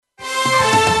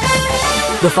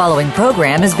The following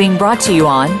program is being brought to you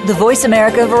on the Voice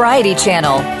America Variety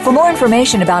Channel. For more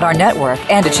information about our network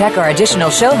and to check our additional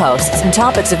show hosts and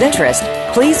topics of interest,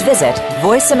 please visit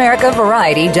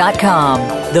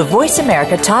voiceamericavariety.com. The Voice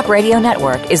America Talk Radio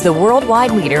Network is the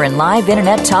worldwide leader in live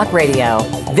Internet talk radio.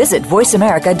 Visit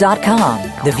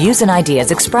voiceamerica.com. The views and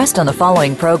ideas expressed on the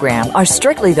following program are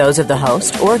strictly those of the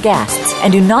host or guests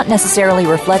and do not necessarily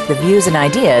reflect the views and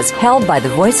ideas held by the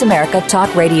Voice America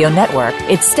Talk Radio Network,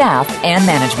 its staff, and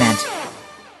management.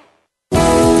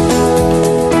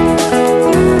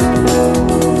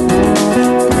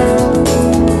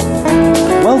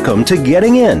 Welcome to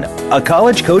Getting In, a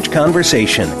college coach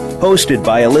conversation, hosted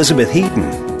by Elizabeth Heaton.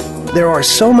 There are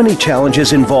so many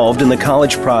challenges involved in the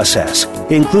college process,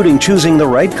 including choosing the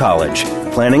right college,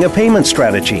 planning a payment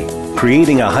strategy,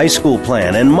 creating a high school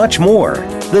plan, and much more.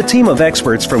 The team of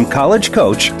experts from College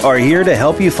Coach are here to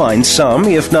help you find some,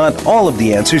 if not all, of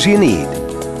the answers you need.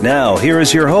 Now, here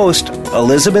is your host,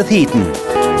 Elizabeth Heaton.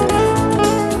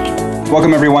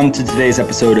 Welcome, everyone, to today's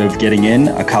episode of Getting In,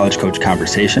 a College Coach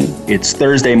Conversation. It's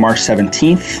Thursday, March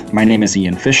 17th. My name is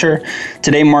Ian Fisher.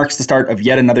 Today marks the start of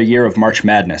yet another year of March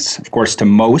Madness. Of course, to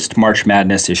most, March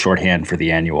Madness is shorthand for the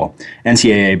annual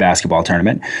NCAA basketball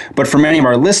tournament. But for many of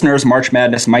our listeners, March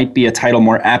Madness might be a title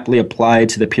more aptly applied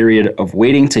to the period of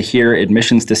waiting to hear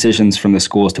admissions decisions from the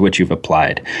schools to which you've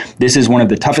applied. This is one of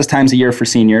the toughest times of year for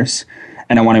seniors,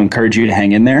 and I want to encourage you to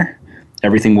hang in there.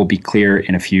 Everything will be clear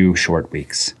in a few short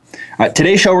weeks.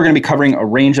 Today's show, we're going to be covering a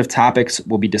range of topics.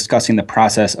 We'll be discussing the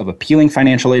process of appealing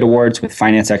financial aid awards with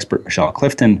finance expert Michelle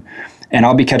Clifton, and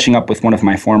I'll be catching up with one of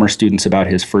my former students about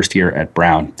his first year at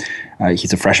Brown.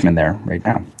 He's a freshman there right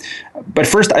now. But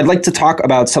first, I'd like to talk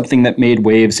about something that made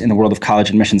waves in the world of college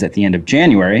admissions at the end of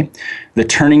January, the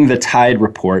Turning the Tide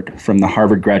report from the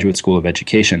Harvard Graduate School of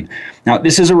Education. Now,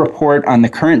 this is a report on the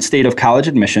current state of college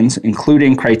admissions,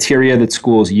 including criteria that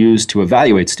schools use to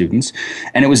evaluate students,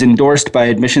 and it was endorsed by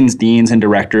admissions deans and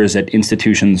directors at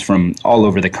institutions from all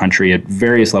over the country at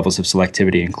various levels of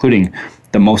selectivity, including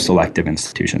the most selective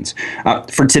institutions.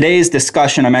 For today's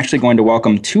discussion, I'm actually going to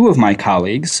welcome two of my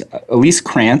colleagues. Elise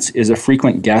Krantz is a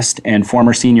frequent guest and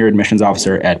former senior admissions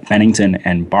officer at Bennington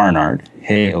and Barnard.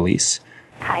 Hey, Elise.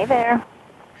 Hi there.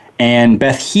 And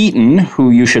Beth Heaton,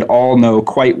 who you should all know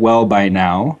quite well by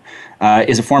now,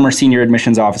 is a former senior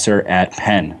admissions officer at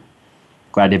Penn.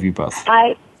 Glad to have you both.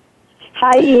 Hi.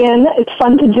 Hi, Ian. It's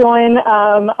fun to join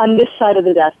on this side of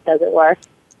the desk, as it were.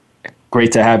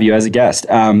 Great to have you as a guest.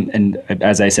 And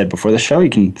as I said before the show,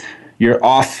 you're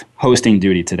off hosting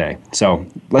duty today. So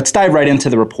let's dive right into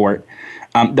the report.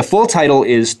 The full title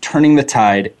is Turning the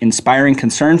Tide, Inspiring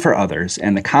Concern for Others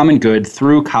and the Common Good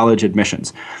Through College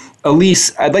Admissions.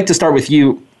 Elise, I'd like to start with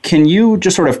you. Can you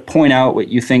just sort of point out what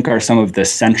you think are some of the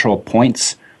central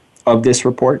points of this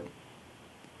report?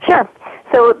 Sure.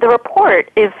 So the report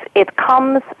it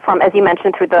comes from, as you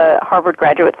mentioned, through the Harvard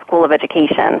Graduate School of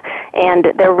Education,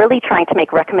 and they're really trying to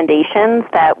make recommendations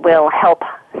that will help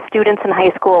students in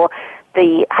high school,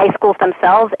 the high schools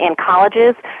themselves and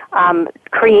colleges,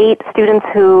 create students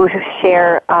who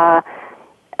share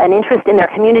an interest in their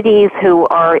communities, who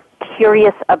are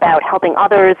curious about helping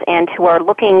others, and who are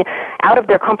looking out of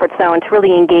their comfort zone to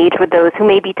really engage with those who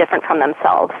may be different from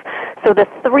themselves. So the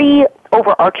three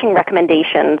overarching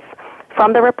recommendations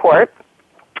from the report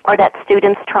are that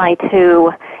students try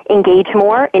to engage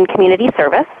more in community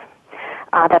service.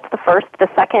 That's the first. The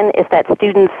second is that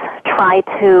students try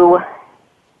to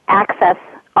access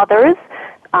others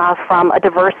from a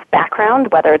diverse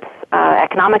background, whether it's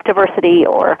economic diversity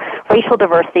or racial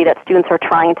diversity, that students are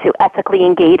trying to ethically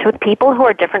engage with people who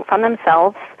are different from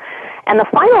themselves. And the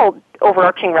final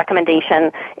overarching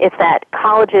recommendation is that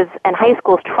colleges and high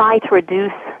schools try to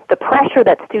reduce the pressure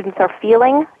that students are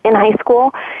feeling in high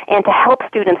school and to help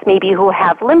students maybe who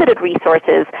have limited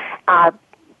resources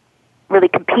really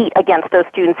compete against those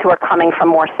students who are coming from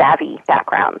more savvy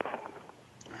backgrounds.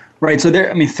 Right. So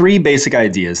there, three basic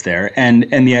ideas there, and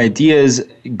the ideas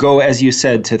go, as you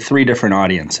said, to three different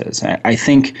audiences. I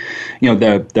think,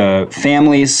 the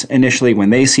families initially,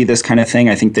 when they see this kind of thing,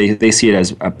 I think they see it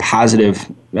as a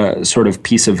positive sort of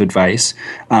piece of advice.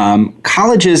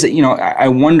 Colleges, I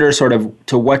wonder sort of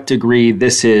to what degree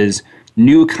this is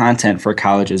new content for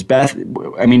colleges. Beth,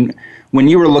 when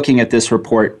you were looking at this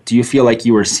report, do you feel like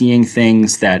you were seeing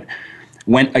things that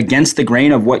went against the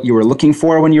grain of what you were looking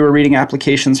for when you were reading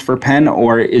applications for Penn,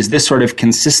 or is this sort of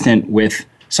consistent with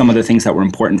some of the things that were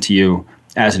important to you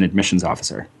as an admissions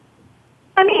officer?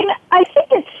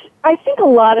 I think a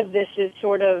lot of this is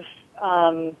sort of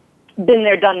been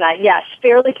there, done that. Yes,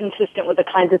 fairly consistent with the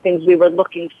kinds of things we were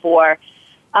looking for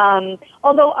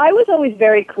Although I was always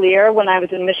very clear when I was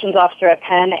an admissions officer at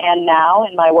Penn and now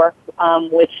in my work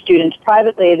with students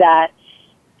privately that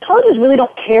colleges really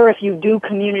don't care if you do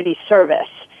community service,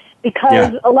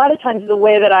 because a lot of times the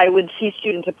way that I would see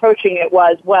students approaching it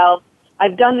was, well,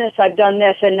 I've done this,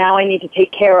 and now I need to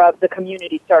take care of the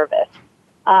community service.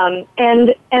 And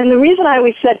the reason I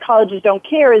always said colleges don't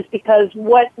care is because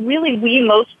what really we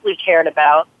mostly cared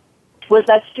about was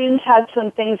that students had some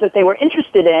things that they were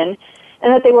interested in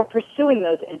and that they were pursuing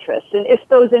those interests. And if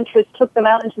those interests took them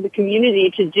out into the community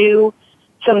to do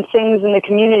some things in the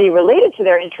community related to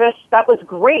their interests, that was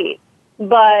great.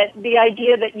 But the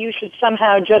idea that you should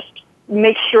somehow just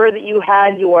make sure that you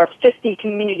had your 50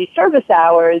 community service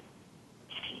hours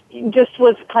just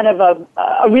was kind of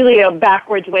a really a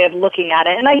backwards way of looking at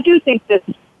it. And I do think this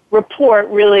report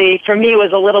really, for me,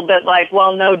 was a little bit like,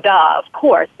 well, no, duh, of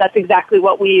course. That's exactly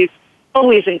what we've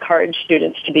always encouraged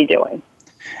students to be doing.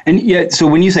 And yet, so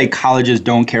when you say colleges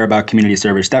don't care about community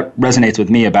service, that resonates with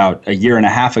me. About a year and a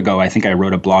half ago, I think I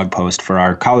wrote a blog post for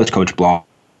our College Coach blog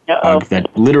that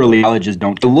literally colleges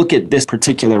don't. To look at this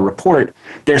particular report,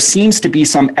 there seems to be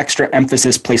some extra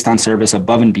emphasis placed on service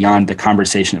above and beyond the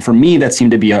conversation. For me, that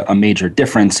seemed to be a major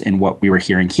difference in what we were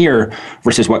hearing here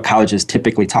versus what colleges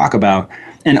typically talk about.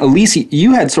 And Elise,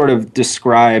 you had sort of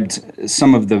described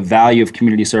some of the value of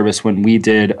community service when we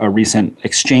did a recent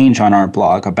exchange on our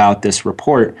blog about this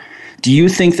report. Do you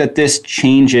think that this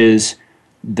changes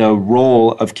the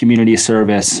role of community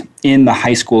service in the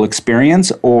high school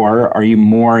experience, or are you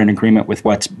more in agreement with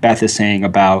what Beth is saying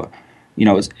about,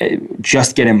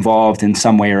 just get involved in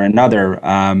some way or another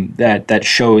that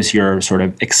shows your sort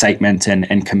of excitement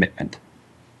and commitment?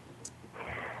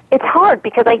 It's hard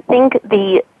because I think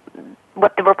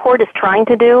what the report is trying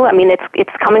to do,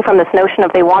 it's coming from this notion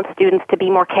of they want students to be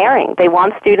more caring. They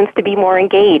want students to be more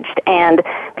engaged. And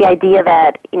the idea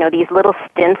that, these little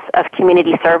stints of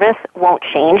community service won't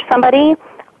change somebody,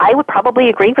 I would probably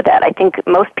agree with that. I think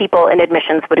most people in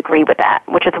admissions would agree with that,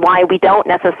 which is why we don't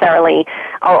necessarily,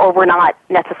 or we're not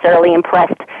necessarily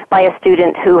impressed by a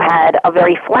student who had a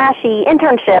very flashy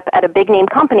internship at a big-name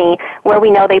company where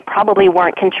we know they probably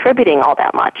weren't contributing all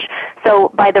that much. So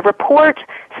by the report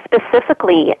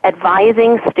specifically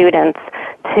advising students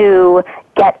to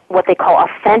get what they call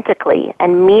authentically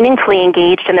and meaningfully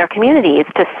engaged in their communities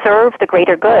to serve the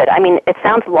greater good. It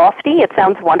sounds lofty, it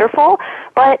sounds wonderful,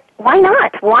 but why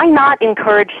not? Why not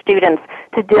encourage students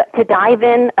to dive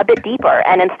in a bit deeper,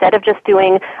 and instead of just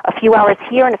doing a few hours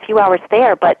here and a few hours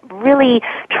there, but really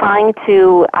trying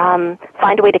to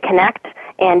find a way to connect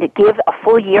and give a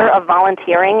full year of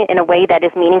volunteering in a way that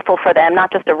is meaningful for them,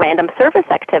 not just a random service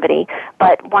activity,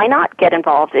 but why not get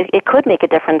involved? It could make a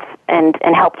difference and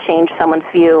help change someone's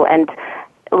view and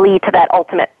lead to that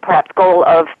ultimate, perhaps, goal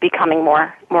of becoming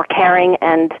more caring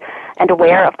and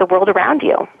aware of the world around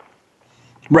you.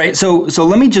 Right. So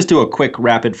let me just do a quick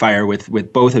rapid fire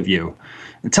with both of you.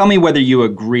 Tell me whether you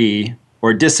agree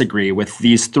or disagree with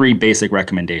these three basic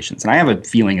recommendations. And I have a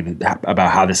feeling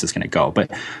about how this is going to go.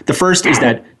 But the first is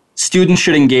that students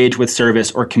should engage with service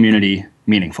or community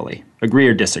meaningfully. Agree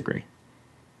or disagree?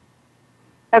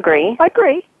 Agree.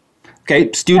 Agree.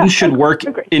 Okay. Students should work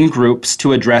in groups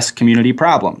to address community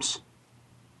problems.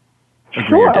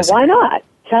 Agree or disagree? Why not?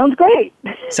 Sounds great.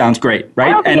 Sounds great, right?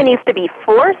 I don't think it needs to be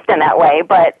forced in that way,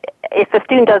 but if the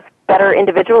student does better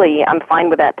individually, I'm fine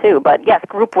with that too. But yes,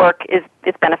 group work is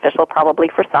beneficial probably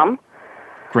for some.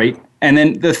 Great. And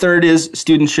then the third is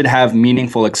students should have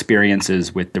meaningful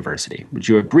experiences with diversity. Would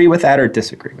you agree with that or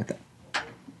disagree with that?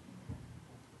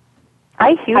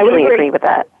 I hugely agree with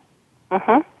that.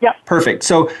 Mm-hmm. Yep. Perfect.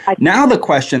 So now the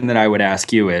question that I would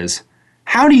ask you is,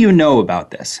 how do you know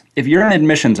about this? If you're an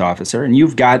admissions officer and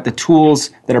you've got the tools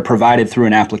that are provided through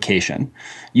an application,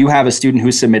 you have a student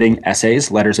who's submitting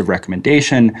essays, letters of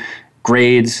recommendation,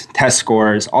 grades, test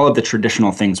scores, all of the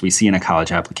traditional things we see in a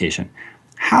college application.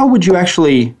 How would you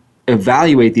actually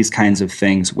evaluate these kinds of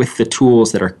things with the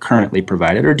tools that are currently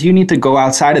provided? Or do you need to go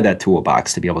outside of that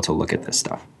toolbox to be able to look at this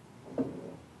stuff?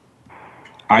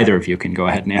 Either of you can go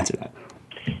ahead and answer that.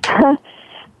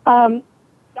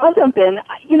 I'll jump in.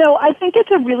 I think it's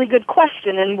a really good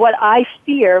question, and what I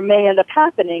fear may end up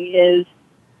happening is,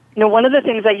 one of the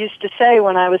things I used to say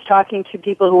when I was talking to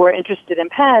people who were interested in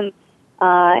Penn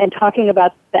and talking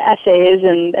about the essays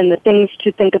and the things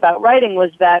to think about writing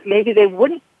was that maybe they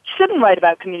shouldn't write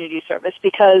about community service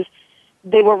because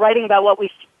they were writing about what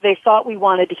they thought we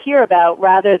wanted to hear about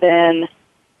rather than,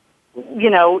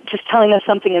 just telling us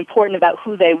something important about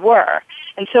who they were.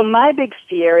 And so my big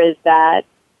fear is that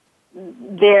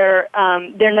they're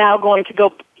now going to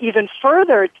go even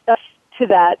further to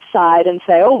that side and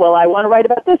say, oh, well, I want to write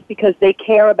about this because they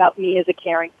care about me as a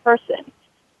caring person.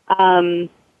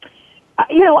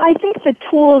 I think the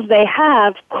tools they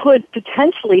have could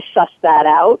potentially suss that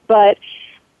out, but,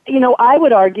 I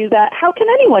would argue that how can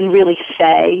anyone really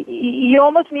say? You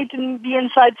almost need to be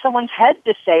inside someone's head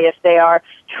to say if they are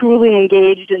truly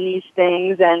engaged in these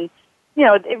things. And,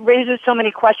 it raises so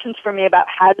many questions for me about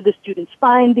how do the students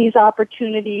find these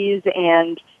opportunities,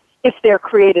 and if they're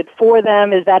created for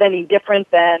them, is that any different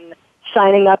than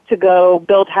signing up to go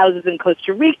build houses in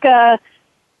Costa Rica?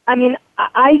 I mean,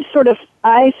 I sort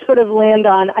of land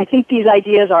on, I think these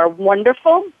ideas are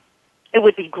wonderful. It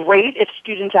would be great if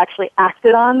students actually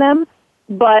acted on them,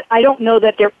 but I don't know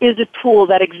that there is a tool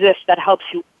that exists that helps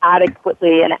you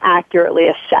adequately and accurately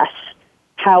assess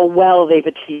how well they've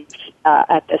achieved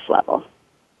at this level.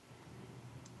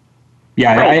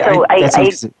 Yeah,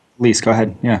 right. Lise, go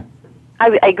ahead. Yeah.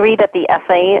 I agree that the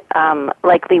essay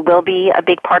likely will be a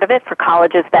big part of it for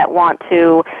colleges that want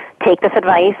to take this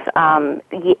advice.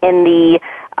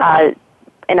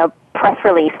 In a press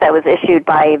release that was issued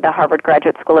by the Harvard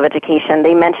Graduate School of Education,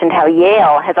 they mentioned how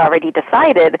Yale has already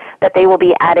decided that they will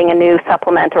be adding a new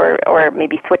supplement or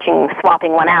maybe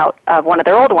swapping one out of one of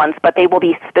their old ones, but they will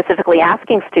be specifically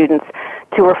asking students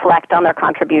to reflect on their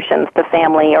contributions to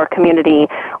family or community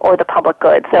or the public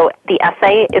good. So the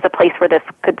essay is a place where this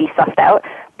could be sussed out.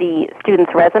 The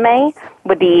student's resume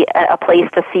would be a place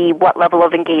to see what level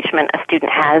of engagement a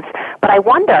student has. But I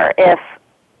wonder if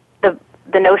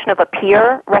the notion of a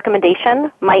peer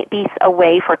recommendation might be a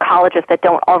way for colleges that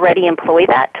don't already employ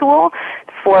that tool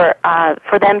for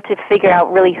them to figure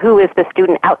out really who is the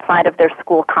student outside of their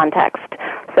school context.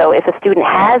 So if a student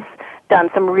has done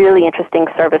some really interesting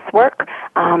service work,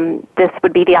 this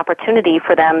would be the opportunity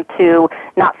for them to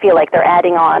not feel like they're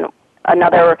adding on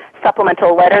another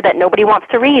supplemental letter that nobody wants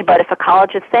to read. But if a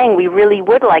college is saying we really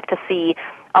would like to see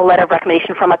a letter of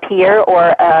recommendation from a peer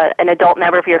or an adult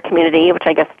member of your community, which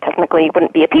I guess technically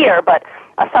wouldn't be a peer, but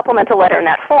a supplemental letter in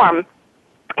that form,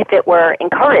 if it were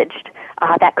encouraged,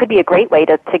 that could be a great way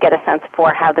to get a sense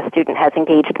for how the student has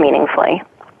engaged meaningfully.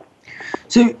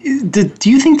 So do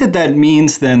you think that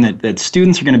means then that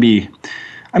students are going to be,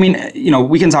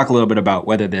 we can talk a little bit about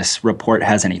whether this report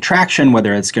has any traction,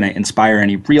 whether it's going to inspire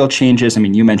any real changes. I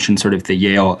mean, you mentioned sort of the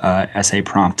Yale essay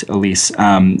prompt, Elise.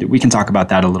 We can talk about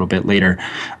that a little bit later.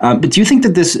 But do you think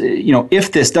that this,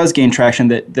 if this does gain traction,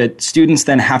 that students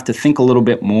then have to think a little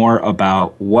bit more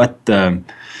about what the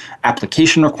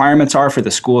application requirements are for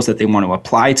the schools that they want to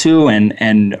apply to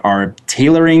and are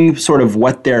tailoring sort of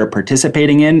what they're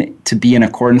participating in to be in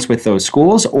accordance with those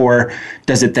schools? Or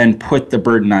does it then put the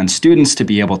burden on students to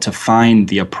be able to find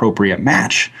the appropriate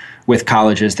match with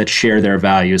colleges that share their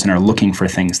values and are looking for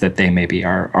things that they maybe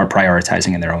are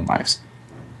prioritizing in their own lives?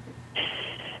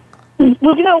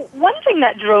 Well, one thing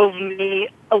that drove me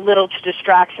a little to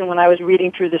distraction when I was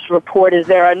reading through this report is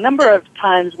there are a number of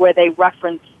times where they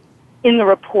reference in the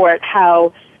report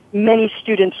how many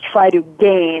students try to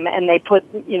game, and they put,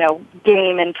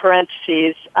 game in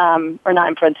parentheses, or not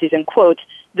in parentheses, in quotes,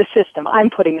 the system. I'm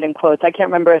putting it in quotes. I can't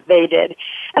remember if they did.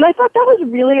 And I thought that was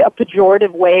really a pejorative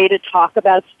way to talk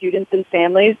about students and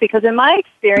families, because in my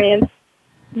experience,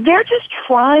 they're just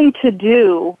trying to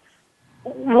do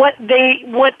what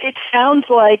it sounds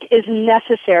like is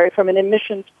necessary from an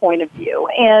admissions point of view.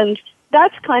 And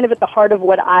that's kind of at the heart of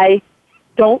what I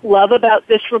don't love about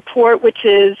this report, which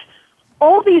is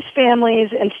all these families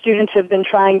and students have been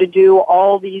trying to do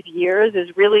all these years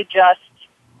is really just,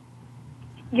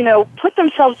 put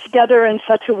themselves together in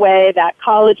such a way that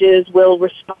colleges will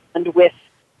respond with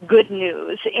good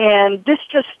news. And this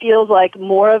just feels like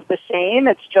more of the same.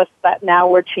 It's just that now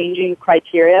we're changing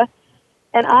criteria.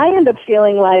 And I end up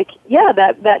feeling like,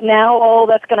 that now all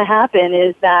that's going to happen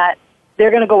is that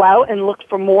they're going to go out and look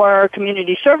for more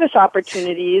community service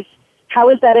opportunities. How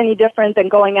is that any different than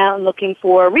going out and looking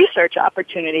for a research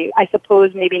opportunity? I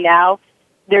suppose maybe now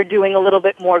they're doing a little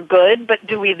bit more good, but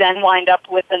do we then wind up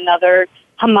with another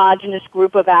homogenous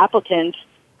group of applicants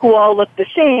who all look the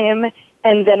same,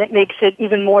 and then it makes it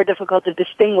even more difficult to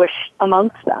distinguish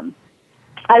amongst them?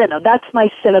 I don't know. That's my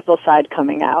cynical side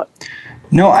coming out.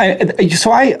 No,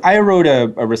 I wrote a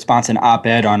response, an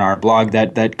op-ed on our blog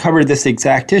that covered this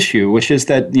exact issue, which is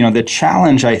that, the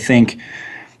challenge, I think,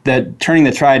 that Turning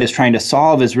the Tide is trying to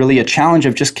solve is really a challenge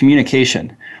of just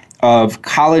communication, of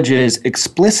colleges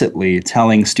explicitly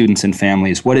telling students and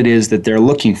families what it is that they're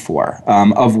looking for,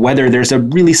 of whether there's a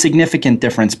really significant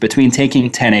difference between taking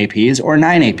 10 APs or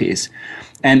 9 APs.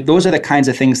 And those are the kinds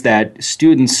of things that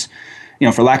students,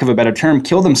 for lack of a better term,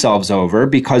 kill themselves over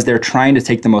because they're trying to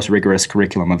take the most rigorous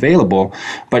curriculum available,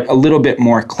 but a little bit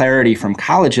more clarity from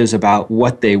colleges about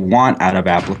what they want out of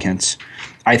applicants,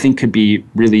 I think could be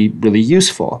really, really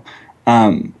useful.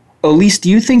 Elise, do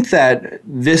you think that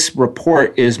this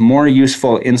report is more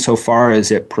useful insofar as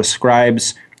it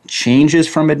prescribes changes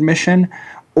from admission,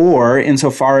 or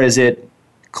insofar as it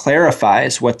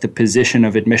clarifies what the position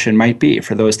of admission might be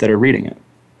for those that are reading it?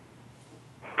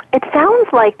 It sounds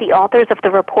like the authors of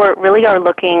the report really are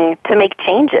looking to make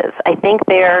changes. I think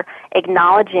they're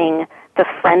acknowledging the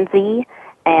frenzy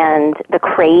and the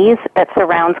craze that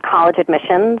surrounds college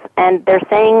admissions, and they're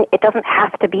saying it doesn't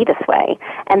have to be this way,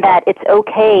 and that it's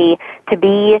okay to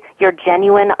be your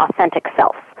genuine, authentic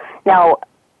self. Now,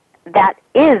 that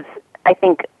is, I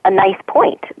think, a nice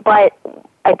point, but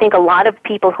I think a lot of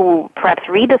people who perhaps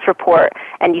read this report,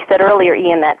 and you said earlier,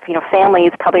 Ian, that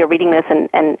families probably are reading this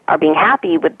and are being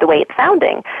happy with the way it's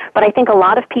sounding, but I think a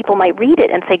lot of people might read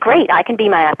it and say, great, I can be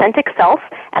my authentic self,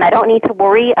 and I don't need to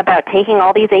worry about taking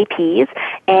all these APs,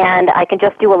 and I can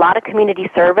just do a lot of community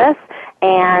service,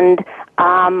 and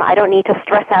I don't need to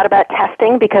stress out about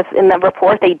testing, because in the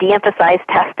report they de-emphasize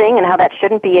testing and how that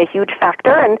shouldn't be a huge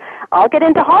factor, and I'll get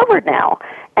into Harvard now.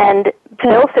 And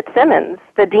Bill Fitzsimmons,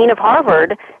 the dean of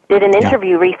Harvard, did an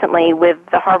interview recently with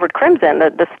the Harvard Crimson,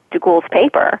 the school's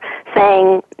paper,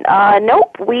 saying,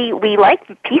 nope, we like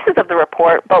pieces of the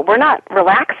report, but we're not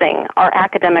relaxing our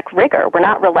academic rigor. We're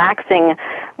not relaxing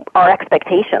our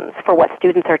expectations for what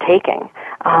students are taking.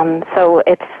 So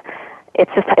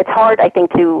it's hard, I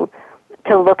think, to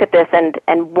look at this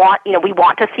and want, we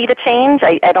want to see the change.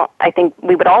 I think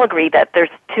we would all agree that there's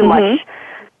too much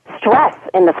stress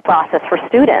in this process for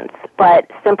students, but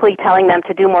simply telling them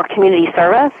to do more community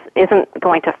service isn't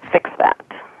going to fix that.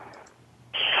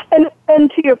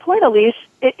 And to your point, Elise,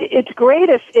 it's great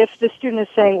if the student is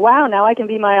saying, wow, now I can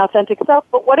be my authentic self,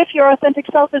 but what if your authentic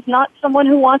self is not someone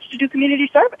who wants to do community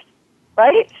service,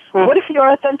 right? Mm-hmm. What if your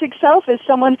authentic self is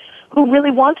someone who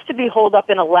really wants to be holed up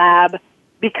in a lab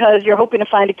because you're hoping to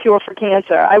find a cure for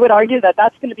cancer? I would argue that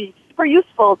that's going to be super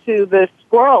useful to this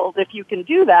world if you can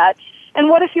do that. And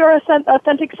what if your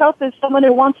authentic self is someone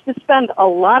who wants to spend a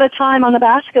lot of time on the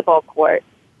basketball court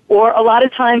or a lot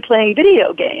of time playing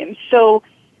video games? So,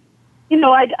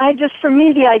 I just, for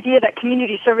me, the idea that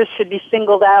community service should be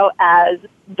singled out as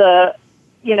the,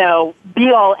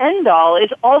 be-all, end-all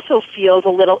also feels a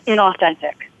little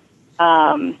inauthentic.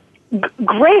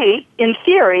 Great in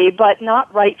theory, but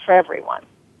not right for everyone.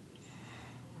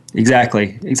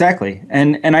 Exactly.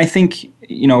 And I think,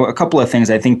 a couple of things.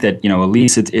 I think that,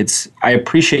 Elise, I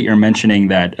appreciate your mentioning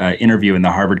that interview in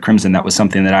the Harvard Crimson. That was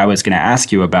something that I was going to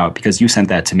ask you about because you sent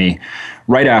that to me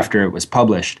right after it was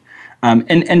published.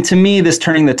 And to me, this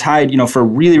turning the tide, for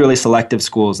really, really selective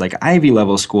schools like Ivy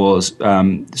level schools,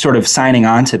 sort of signing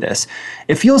on to this,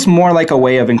 it feels more like a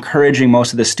way of encouraging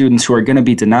most of the students who are going to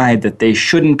be denied that they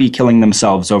shouldn't be killing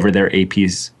themselves over their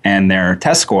APs and their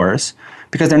test scores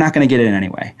because they're not going to get in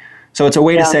anyway. So it's a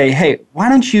way to say, hey, why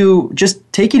don't you just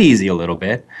take it easy a little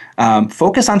bit,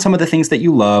 focus on some of the things that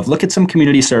you love, look at some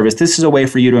community service. This is a way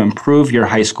for you to improve your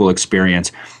high school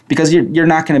experience because you're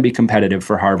not going to be competitive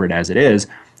for Harvard as it is.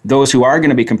 Those who are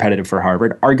going to be competitive for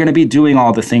Harvard are going to be doing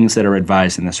all the things that are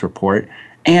advised in this report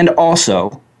and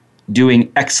also doing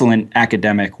excellent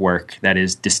academic work that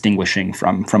is distinguishing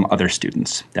from other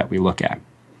students that we look at.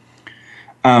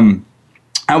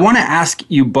 I want to ask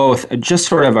you both just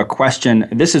sort of a question.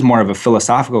 This is more of a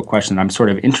philosophical question I'm sort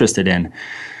of interested in.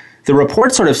 The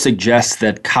report sort of suggests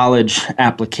that college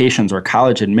applications or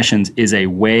college admissions is a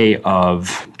way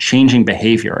of changing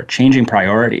behavior or changing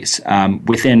priorities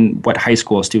within what high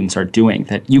school students are doing,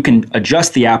 that you can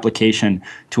adjust the application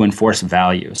to enforce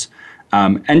values.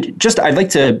 And I'd like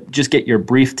to just get your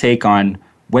brief take on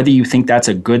whether you think that's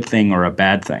a good thing or a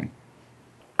bad thing.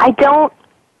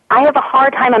 I have a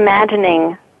hard time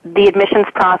imagining the admissions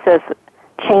process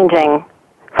changing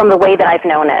from the way that I've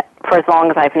known it for as long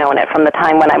as I've known it, from the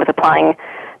time when I was applying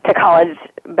to college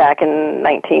back in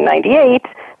 1998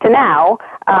 to now.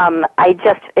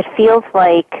 It feels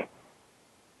like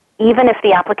even if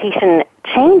the application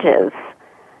changes,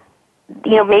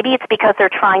 maybe it's because they're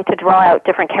trying to draw out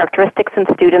different characteristics in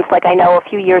students. Like I know a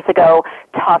few years ago,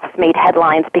 Tufts made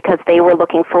headlines because they were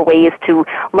looking for ways to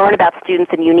learn about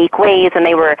students in unique ways, and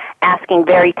they were asking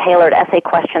very tailored essay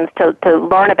questions to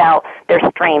learn about their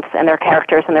strengths and their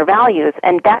characters and their values,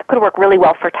 and that could work really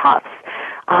well for Tufts.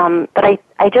 But I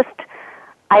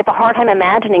have a hard time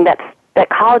imagining that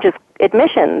colleges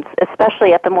admissions,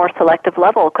 especially at the more selective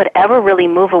level, could ever really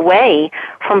move away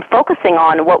from focusing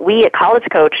on what we at College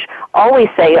Coach always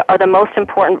say are the most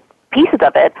important pieces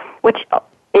of it, which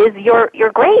is your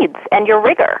grades and your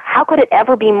rigor. How could it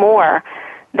ever be more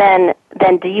than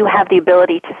do you have the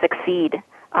ability to succeed?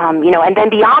 And then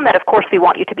beyond that, of course, we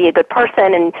want you to be a good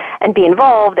person and be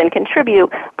involved and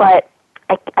contribute, but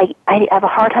I have a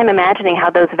hard time imagining how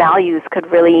those values could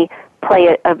really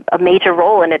play a major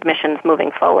role in admissions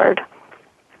moving forward.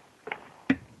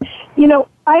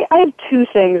 I have two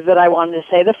things that I wanted to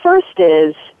say. The first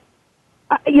is,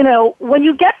 when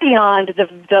you get beyond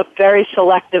the very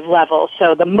selective level,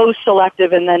 so the most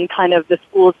selective and then kind of the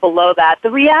schools below that,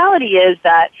 the reality is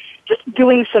that just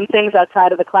doing some things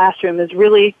outside of the classroom is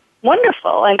really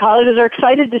wonderful, and colleges are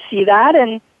excited to see that,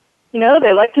 and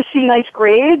they like to see nice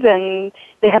grades, and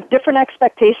they have different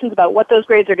expectations about what those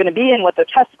grades are going to be and what their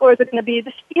test scores are going to be.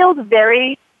 This feels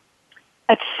very,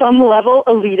 at some level,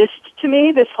 elitist to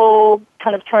me, this whole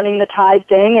kind of turning the tide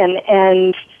thing,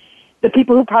 and the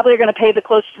people who probably are going to pay the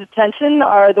closest attention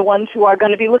are the ones who are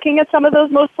going to be looking at some of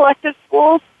those most selective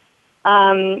schools.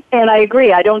 And I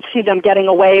agree. I don't see them getting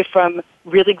away from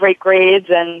really great grades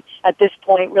and, at this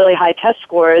point, really high test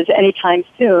scores anytime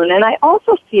soon. And I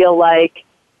also feel like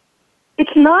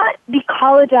it's not the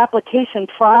college application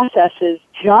process's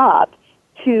job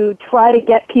to try to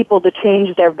get people to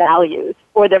change their values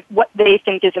or what they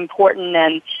think is important.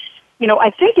 And,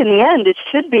 I think in the end it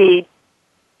should be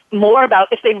more about,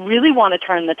 if they really want to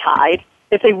turn the tide,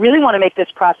 if they really want to make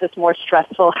this process more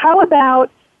stressful, how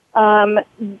about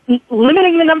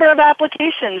limiting the number of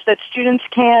applications that students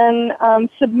can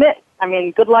submit? I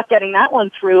mean, good luck getting that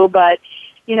one through, but,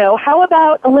 how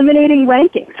about eliminating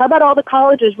rankings? How about all the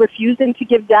colleges refusing to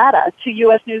give data to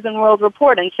U.S. News and World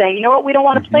Report and saying, you know what, we don't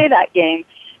want to play that game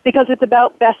because it's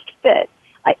about best fit?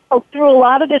 Through a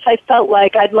lot of this, I felt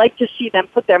like I'd like to see them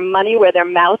put their money where their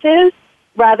mouth is,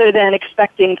 rather than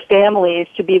expecting families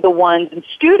to be the ones, and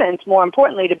students, more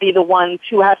importantly, to be the ones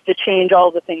who have to change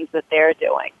all the things that they're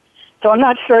doing. So I'm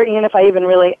not sure, Ian, if I even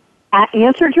really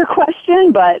answered your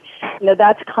question, but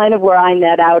that's kind of where I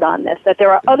net out on this, that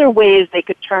there are other ways they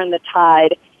could turn the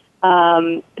tide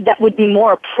that would be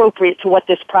more appropriate to what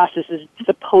this process is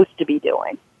supposed to be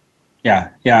doing. Yeah.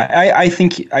 I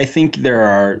think there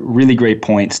are really great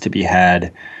points to be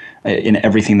had in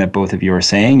everything that both of you are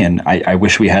saying, and I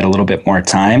wish we had a little bit more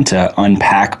time to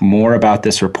unpack more about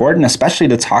this report, and especially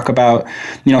to talk about,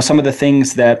 some of the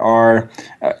things that are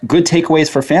good takeaways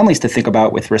for families to think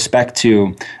about with respect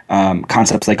to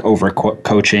concepts like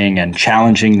overcoaching and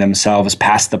challenging themselves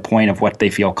past the point of what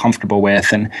they feel comfortable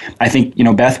with. And I think,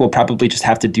 Beth will probably just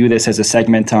have to do this as a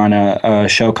segment on a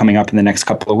show coming up in the next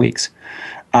couple of weeks.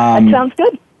 That sounds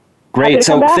good. Great.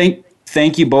 So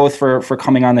thank you both for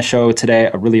coming on the show today.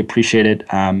 I really appreciate it.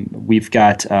 We've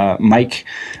got Mike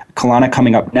Kalana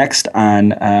coming up next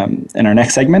in our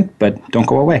next segment, but don't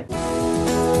go away.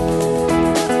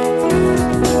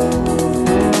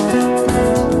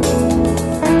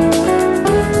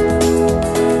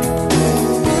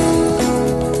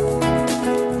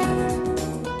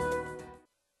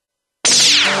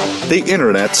 The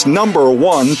Internet's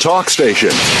 #1 talk station.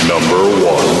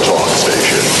 #1 talk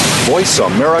station.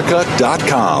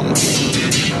 VoiceAmerica.com.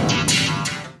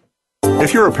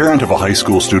 If you're a parent of a high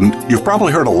school student, you've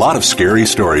probably heard a lot of scary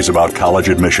stories about college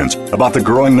admissions, about the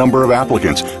growing number of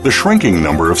applicants, the shrinking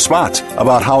number of spots,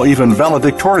 about how even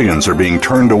valedictorians are being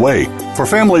turned away. For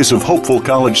families of hopeful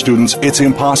college students, it's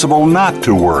impossible not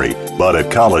to worry. But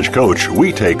at College Coach,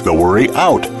 we take the worry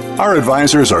out. Our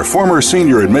advisors are former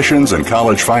senior admissions and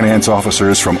college finance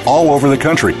officers from all over the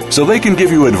country, so they can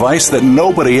give you advice that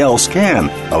nobody else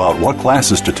can about what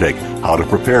classes to take, how to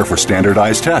prepare for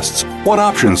standardized tests, what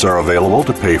options are available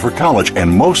to pay for college,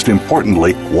 and most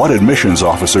importantly, what admissions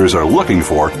officers are looking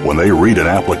for when they read an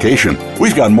application.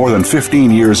 We've got more than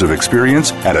 15 years of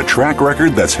experience and a track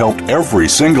record that's helped every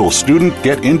single student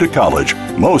get into college,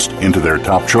 most into their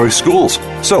top choice schools.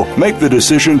 So make the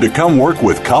decision to come work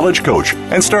with College Coach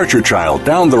and start your child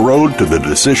down the road to the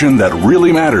decision that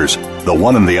really matters, the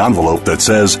one in the envelope that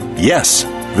says yes.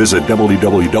 Visit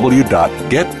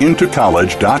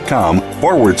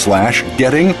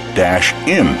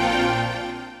www.getintocollege.com/getting-in.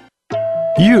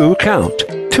 You count.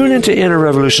 Tune into Inner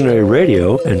Revolutionary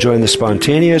Radio and join the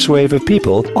spontaneous wave of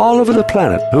people all over the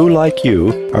planet who, like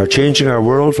you, are changing our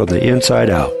world from the inside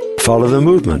out. Follow the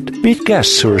movement. Meet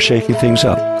guests who are shaking things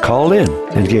up. Call in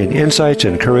and gain insights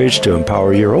and courage to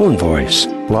empower your own voice.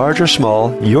 Large or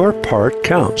small, your part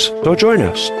counts. So join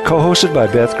us. Co-hosted by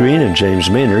Beth Green and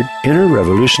James Maynard, Inner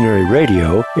Revolutionary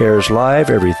Radio airs live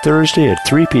every Thursday at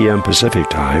 3 p.m. Pacific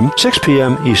Time, 6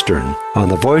 p.m. Eastern on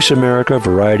the Voice America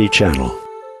Variety Channel.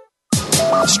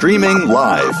 Streaming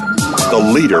live. The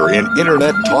leader in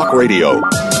Internet talk radio.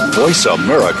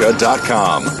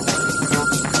 VoiceAmerica.com.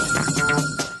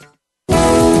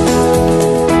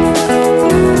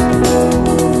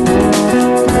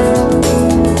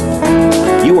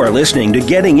 are listening to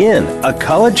Getting In, a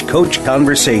college coach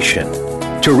conversation.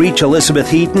 To reach Elizabeth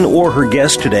Heaton or her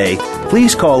guest today,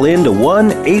 please call in to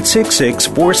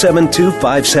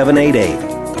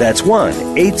 1-866-472-5788. That's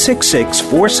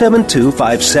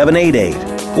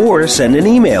 1-866-472-5788. Or send an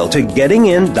email to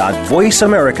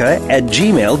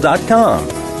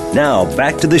gettingin.voiceamerica@gmail.com. Now,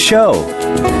 back to the show.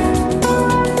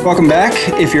 Welcome back.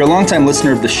 If you're a longtime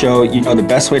listener of the show, you know the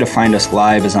best way to find us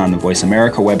live is on the Voice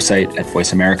America website at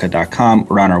voiceamerica.com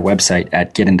or on our website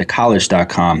at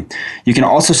getintocollege.com. You can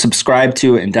also subscribe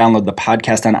to and download the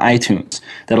podcast on iTunes.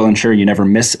 That'll ensure you never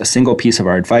miss a single piece of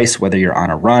our advice, whether you're on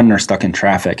a run or stuck in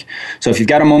traffic. So if you've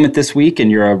got a moment this week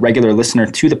and you're a regular listener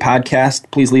to the podcast,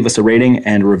 please leave us a rating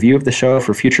and a review of the show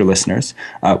for future listeners.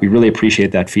 We really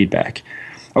appreciate that feedback.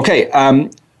 Okay,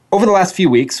 over the last few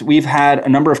weeks, we've had a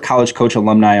number of College Coach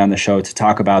alumni on the show to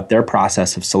talk about their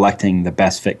process of selecting the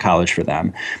best fit college for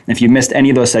them. If you missed any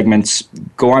of those segments,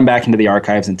 go on back into the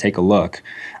archives and take a look.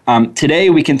 Today,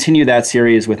 we continue that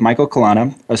series with Michael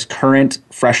Kalana, a current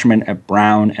freshman at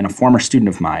Brown and a former student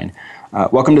of mine.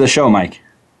 Welcome to the show, Mike.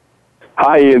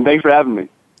 Hi, Ian. Thanks for having me.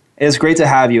 It's great to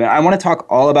have you. I want to talk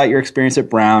all about your experience at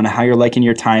Brown, how you're liking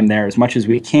your time there as much as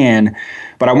we can,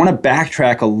 but I want to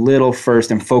backtrack a little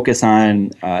first and focus on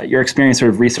your experience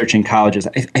sort of researching colleges.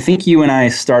 I think you and I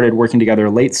started working together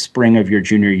late spring of your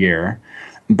junior year.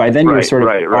 By then you were sort of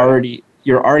already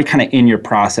kind of in your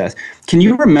process. Can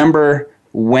you remember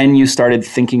when you started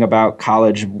thinking about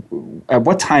college? At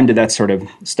what time did that sort of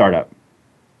start up?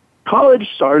 College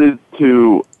started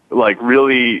to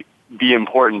really be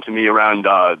important to me around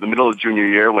the middle of junior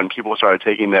year when people started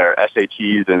taking their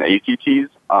SATs and ACTs.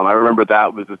 I remember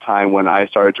that was the time when I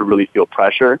started to really feel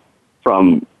pressure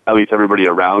from at least everybody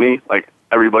around me.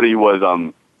 Everybody was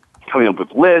coming up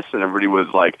with lists, and everybody was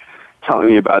telling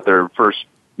me about their first,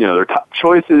 their top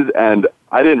choices, and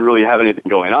I didn't really have anything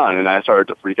going on, and I started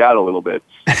to freak out a little bit.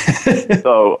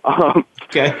 So,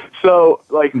 okay. So,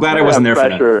 I'm glad I wasn't there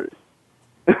for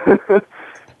that.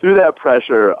 Through that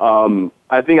pressure,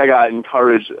 I think I got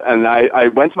encouraged, and I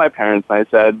went to my parents and I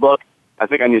said, "Look, I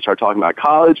think I need to start talking about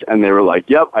college." And they were like,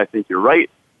 "Yep, I think you're right."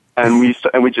 And we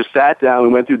just sat down. We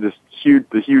went through the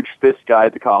huge FIST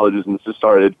guide to colleges, and just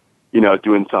started,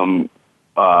 doing some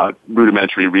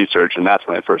rudimentary research. And that's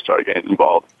when I first started getting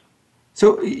involved.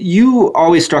 So you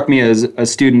always struck me as a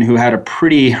student who had a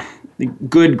pretty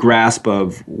good grasp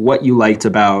of what you liked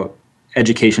about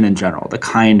education in general, the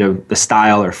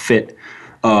style or fit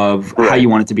of how you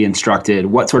wanted to be instructed,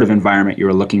 what sort of environment you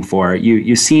were looking for.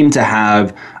 You seem to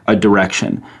have a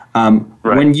direction.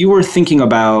 When you were thinking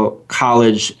about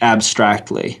college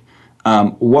abstractly,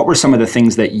 what were some of the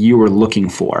things that you were looking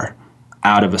for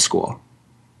out of a school?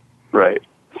 Right.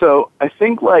 So I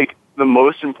think the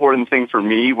most important thing for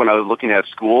me when I was looking at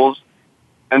schools,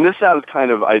 and this sounds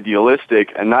kind of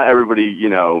idealistic, and not everybody,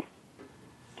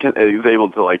 is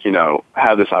able to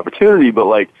have this opportunity,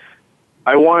 but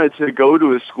I wanted to go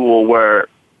to a school where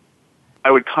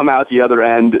I would come out the other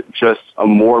end just a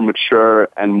more mature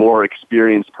and more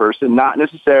experienced person, not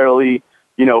necessarily,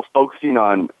 focusing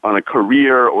on a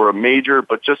career or a major,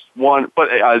 but just one,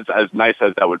 but as nice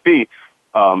as that would be,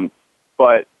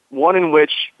 but one in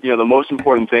which, the most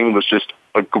important thing was just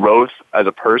a growth as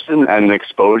a person and an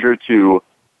exposure to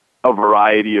a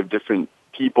variety of different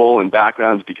people and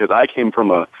backgrounds, because I came from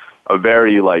a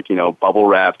very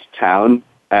bubble-wrapped town.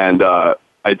 And I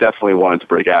definitely wanted to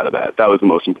break out of that. That was the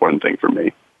most important thing for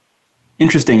me.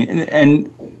 Interesting. And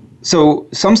so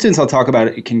some students I'll talk about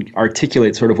it can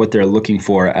articulate sort of what they're looking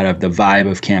for out of the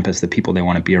vibe of campus, the people they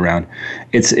want to be around.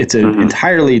 It's an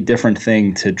entirely different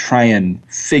thing to try and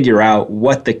figure out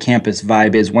what the campus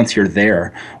vibe is once you're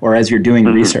there or as you're doing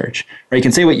research. Or you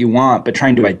can say what you want, but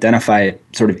trying to identify it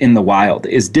sort of in the wild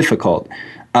is difficult.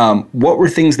 What were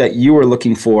things that you were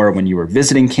looking for when you were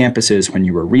visiting campuses, when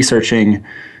you were researching,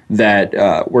 that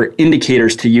were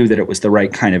indicators to you that it was the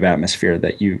right kind of atmosphere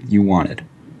that you wanted?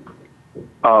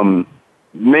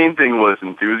 Main thing was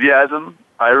enthusiasm.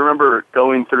 I remember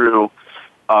going through,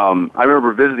 I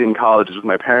remember visiting colleges with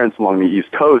my parents along the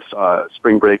East Coast,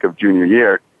 spring break of junior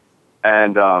year,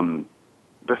 and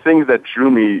the things that drew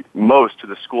me most to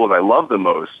the schools I loved the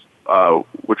most,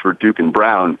 which were Duke and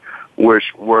Brown,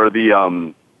 which were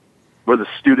the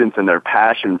students and their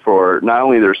passion for not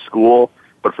only their school,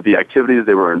 but for the activities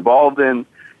they were involved in.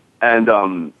 And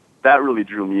that really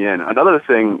drew me in. Another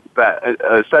thing that,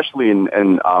 especially in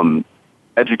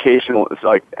educational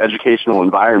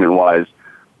environment-wise,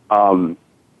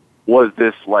 was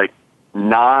this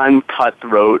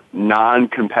non-cutthroat,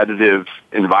 non-competitive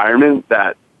environment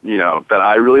that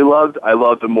I really loved. I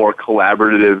loved a more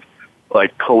collaborative,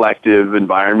 collective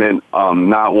environment,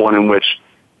 not one in which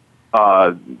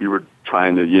we were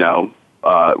trying to,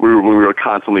 when we were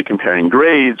constantly comparing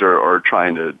grades or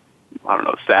trying to,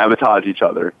 sabotage each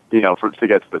other, to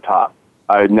get to the top.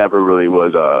 I never really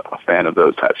was a fan of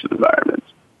those types of environments.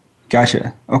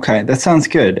 Gotcha. Okay, that sounds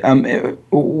good.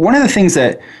 One of the things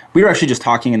that we were actually just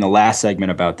talking in the last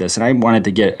segment about this, and I wanted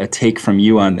to get a take from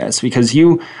you on this because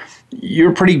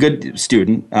you're a pretty good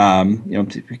student.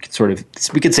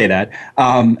 We could say that.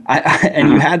 And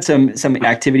you had some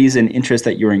activities and interests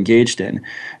that you were engaged in.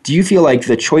 Do you feel like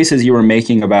the choices you were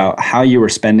making about how you were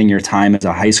spending your time as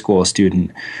a high school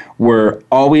student were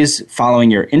always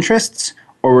following your interests,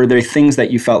 or were there things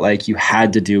that you felt like you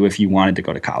had to do if you wanted to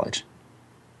go to college?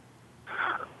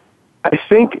 I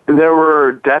think there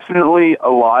were definitely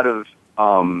a lot of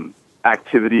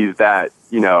activities that,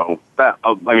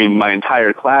 my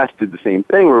entire class did the same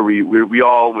thing where we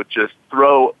all would just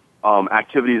throw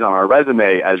activities on our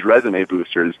resume as resume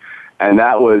boosters. And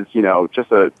that was,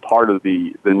 just a part of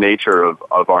the nature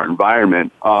of our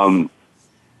environment.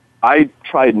 I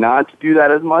tried not to do that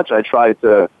as much. I tried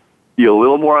to be a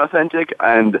little more authentic,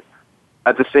 and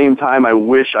at the same time, I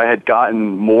wish I had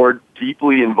gotten more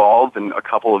deeply involved in a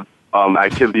couple of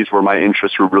activities where my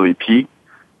interests were really peaked.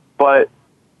 But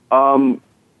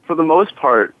for the most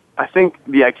part, I think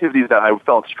the activities that I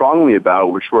felt strongly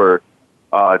about, which were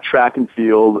track and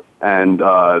field and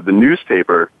the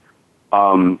newspaper,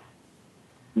 I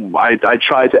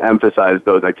tried to emphasize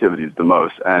those activities the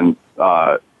most, and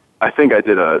I think I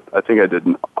did a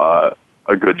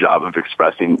good job of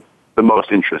expressing the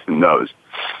most interest in those.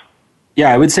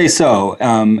 Yeah, I would say so.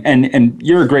 And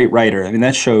you're a great writer. I mean,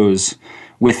 that shows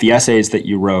with the essays that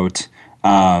you wrote.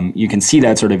 You can see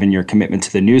that sort of in your commitment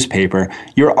to the newspaper.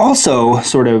 You're also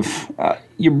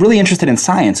you're really interested in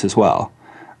science as well.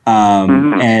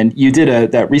 And you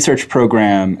did that research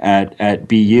program at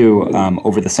BU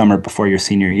over the summer before your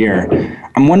senior year.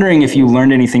 I'm wondering if you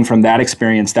learned anything from that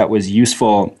experience that was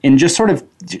useful in just sort of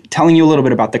telling you a little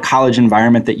bit about the college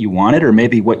environment that you wanted, or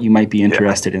maybe what you might be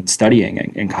interested in studying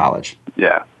in college.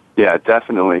 Yeah,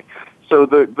 definitely. So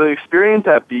the experience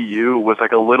at BU was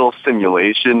like a little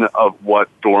simulation of what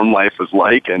dorm life was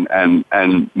like, and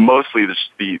mostly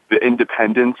the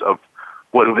independence of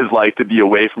what it was like to be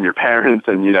away from your parents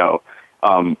and,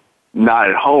 not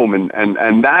at home.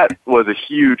 And that was a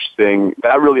huge thing.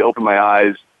 That really opened my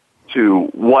eyes to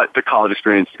what the college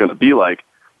experience is going to be like.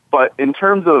 But in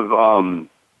terms of,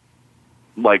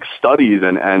 studies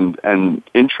and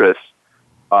interests,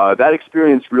 that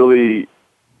experience really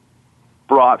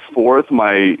brought forth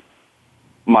my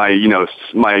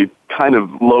kind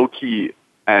of low key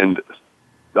and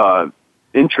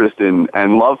interest in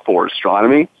and love for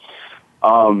astronomy.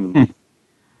 And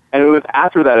it was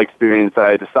after that experience that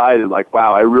I decided,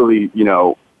 wow, I really,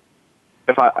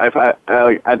 if I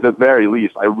at the very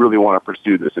least, I really want to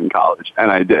pursue this in college,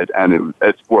 and I did, and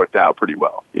it's worked out pretty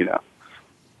well,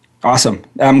 Awesome.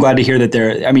 I'm glad to hear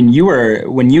that when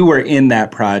you were in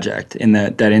that project, in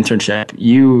that internship,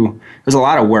 it was a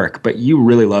lot of work, but you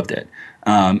really loved it.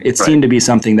 It seemed to be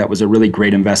something that was a really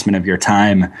great investment of your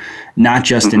time, not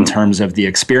just in terms of the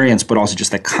experience, but also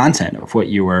just the content of what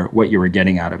you were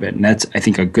getting out of it. And that's, I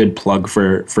think, a good plug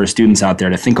for students out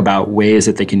there to think about ways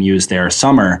that they can use their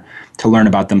summer to learn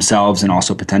about themselves and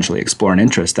also potentially explore an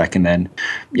interest that can then,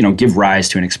 give rise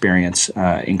to an experience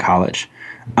in college.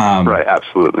 Right,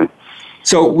 absolutely.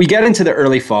 So we get into the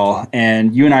early fall,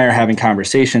 and you and I are having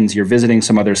conversations. You're visiting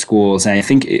some other schools, and I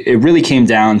think it really came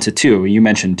down to two. You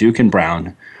mentioned Duke and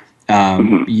Brown.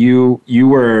 You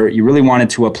really wanted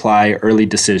to apply early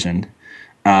decision,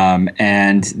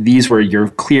 and these were your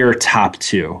clear top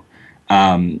two.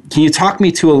 Can you talk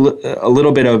me to a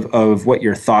little bit of what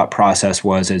your thought process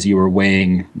was as you were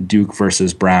weighing Duke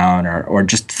versus Brown, or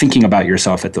just thinking about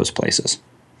yourself at those places?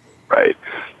 Right.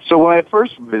 So when I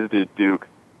first visited Duke,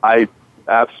 I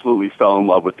absolutely fell in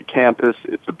love with the campus.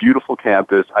 It's a beautiful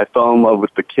campus. I fell in love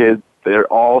with the kids. They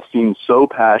all seemed so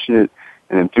passionate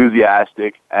and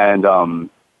enthusiastic, and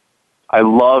I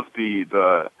love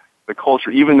the culture.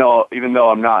 Even though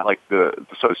I'm not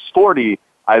so sporty,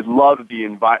 I love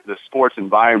the sports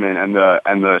environment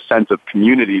and the sense of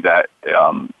community that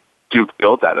Duke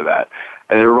built out of that,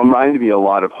 and it reminded me a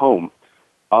lot of home.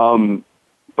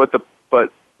 But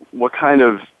what kind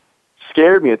of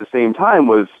scared me at the same time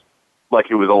was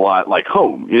it was a lot like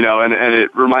home, and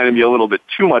it reminded me a little bit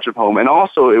too much of home. And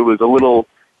also it was a little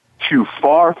too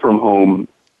far from home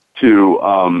that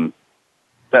it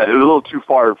was a little too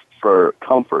far for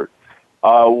comfort.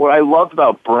 What I loved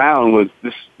about Brown was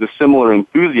the similar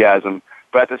enthusiasm,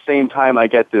 but at the same time I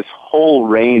get this whole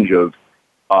range of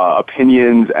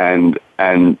opinions and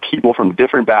people from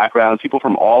different backgrounds, people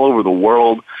from all over the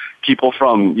world. people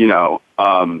from,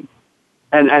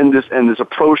 and this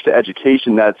approach to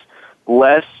education that's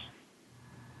less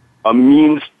a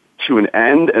means to an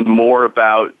end and more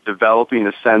about developing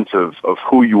a sense of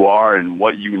who you are and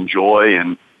what you enjoy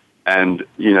and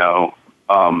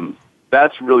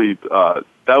that's really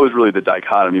that was really the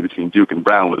dichotomy between Duke and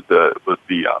Brown with the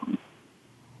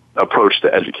approach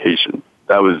to education.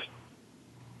 That was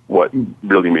what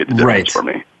really made the difference for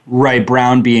me. Right,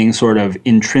 Brown being sort of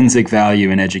intrinsic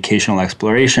value in educational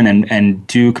exploration and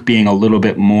Duke being a little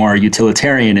bit more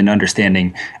utilitarian in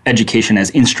understanding education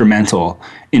as instrumental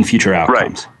in future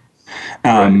outcomes.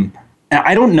 Right.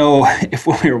 I don't know if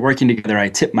when we were working together I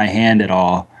tipped my hand at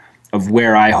all of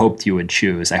where I hoped you would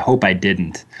choose. I hope I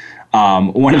didn't.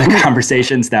 One of the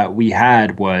conversations that we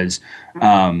had was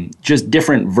just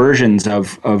different versions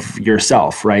of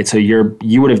yourself, right? So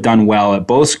you would have done well at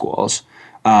both schools,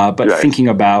 but thinking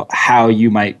about how you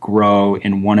might grow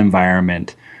in one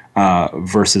environment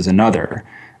versus another.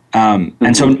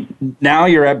 And so now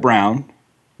you're at Brown.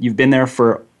 You've been there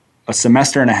for a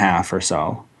semester and a half or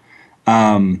so.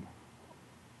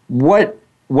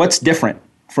 What's different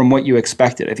from what you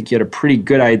expected? I think you had a pretty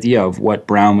good idea of what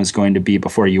Brown was going to be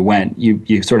before you went.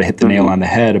 You sort of hit the nail on the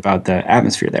head about the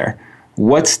atmosphere there.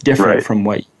 What's different from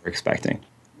what you were expecting?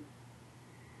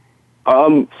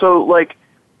 So, like,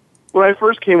 when I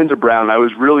first came into Brown, I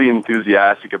was really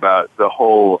enthusiastic about the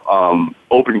whole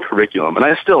open curriculum, and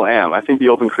I still am. I think the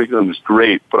open curriculum is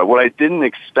great, but what I didn't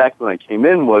expect when I came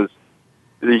in was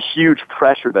the huge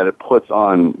pressure that it puts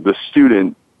on the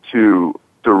student to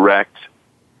direct.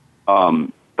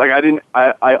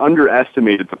 I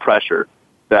underestimated the pressure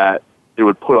that it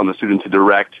would put on the student to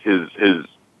direct his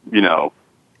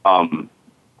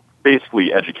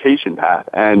basically education path.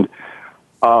 And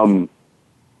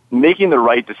making the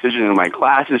right decision in my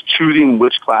classes, choosing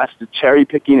which class to cherry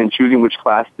picking and choosing which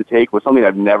class to take was something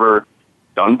I've never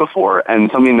done before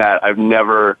and something that I've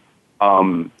never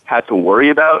had to worry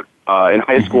about. In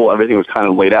high school, everything was kind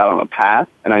of laid out on a path,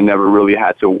 and I never really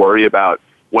had to worry about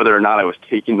whether or not I was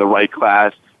taking the right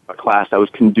class, a class that was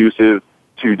conducive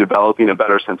to developing a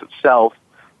better sense of self.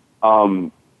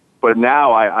 But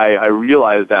now I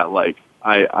realize that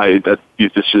that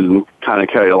these decisions kind of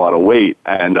carry a lot of weight,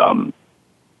 and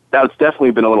that's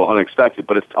definitely been a little unexpected.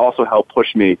 But it's also helped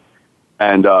push me,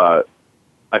 and I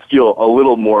feel a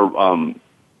little more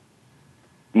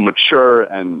mature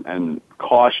and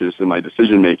cautious in my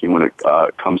decision making when it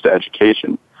comes to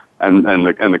education and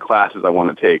the classes I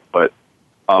want to take. But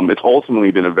it's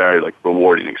ultimately been a very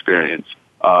rewarding experience.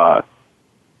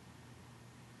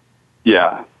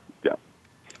 Yeah.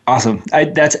 Awesome.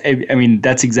 That's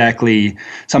exactly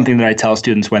something that I tell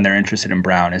students when they're interested in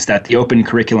Brown is that the open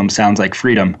curriculum sounds like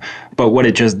freedom, but what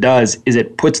it just does is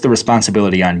it puts the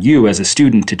responsibility on you as a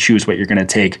student to choose what you're going to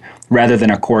take rather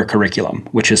than a core curriculum,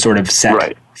 which is sort of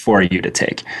set for you to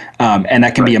take. And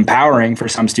that can be empowering for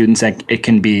some students. It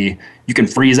can be, you can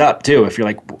freeze up too if you're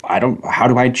like, how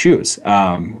do I choose?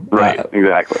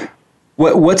 Exactly.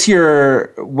 What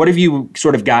have you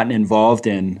sort of gotten involved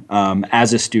in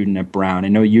as a student at Brown? I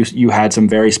know you had some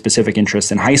very specific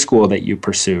interests in high school that you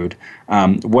pursued.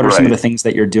 What are some of the things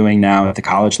that you're doing now at the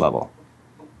college level?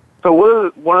 So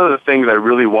one of the things I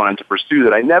really wanted to pursue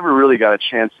that I never really got a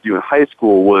chance to do in high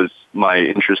school was my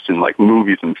interest in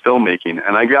movies and filmmaking,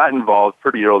 and I got involved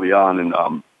pretty early on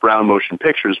in Brown Motion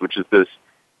Pictures, which is this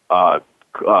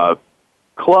club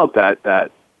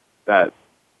that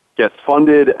gets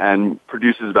funded and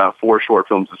produces about 4 short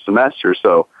films a semester.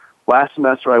 So last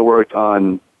semester I worked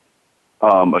on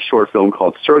a short film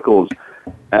called Circles,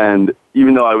 and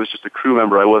even though I was just a crew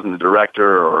member, I wasn't a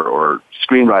director or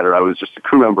screenwriter, I was just a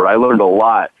crew member, I learned a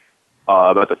lot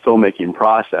about the filmmaking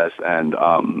process, and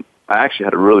I actually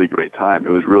had a really great time.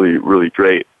 It was really, really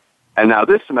great. And now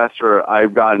this semester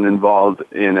I've gotten involved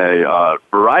in a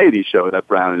variety show that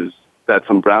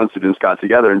some Brown students got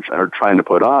together and are trying to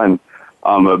put on.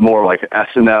 A more like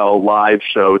SNL live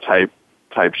show type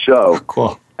show.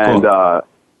 Cool. And that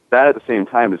at the same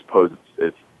time has posed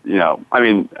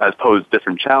has posed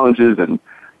different challenges,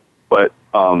 but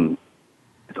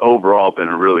it's overall been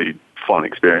a really fun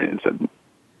experience, and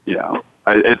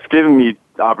it's given me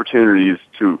opportunities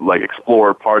to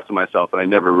explore parts of myself that I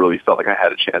never really felt like I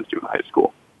had a chance to in high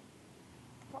school.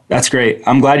 That's great.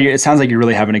 I'm glad it sounds like you're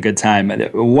really having a good time.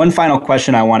 One final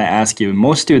question I want to ask you.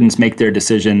 Most students make their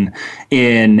decision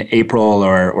in April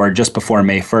or just before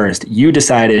May 1st. You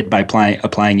decided by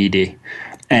applying ED.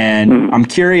 And I'm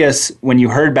curious, when you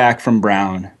heard back from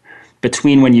Brown,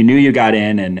 between when you knew you got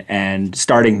in and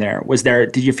starting there,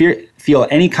 did you feel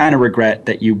any kind of regret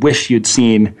that you wish you'd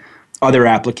seen other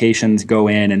applications go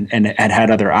in and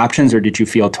had other options, or did you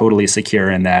feel totally secure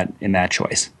in that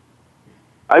choice?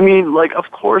 I mean, like,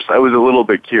 of course I was a little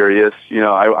bit curious.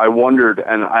 I wondered,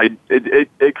 and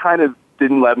it kind of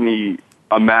didn't let me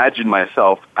imagine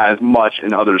myself as much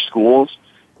in other schools.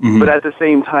 Mm-hmm. But at the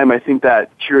same time, I think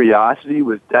that curiosity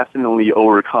was definitely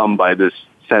overcome by this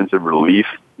sense of relief,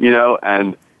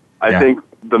 and I think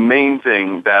the main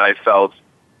thing that I felt,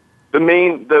 and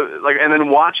then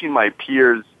watching my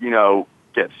peers,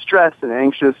 get stressed and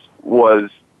anxious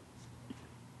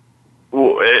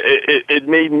it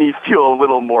made me feel a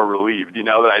little more relieved, that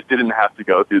I didn't have to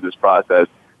go through this process.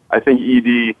 I think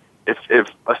ED, if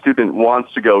a student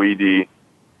wants to go ED,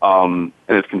 and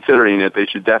is considering it, they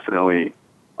should definitely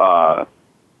go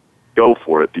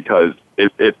for it, because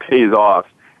it pays off,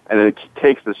 and it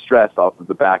takes the stress off of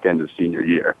the back end of senior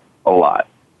year a lot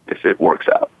if it works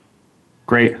out.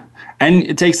 Great. And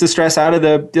it takes the stress out of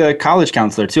the college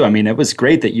counselor, too. I mean, it was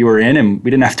great that you were in and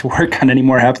we didn't have to work on any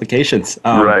more applications.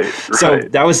 Right. So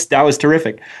that was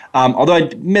terrific. Although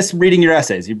I miss reading your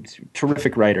essays. You're a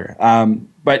terrific writer.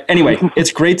 But anyway,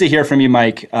 it's great to hear from you,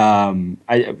 Mike. It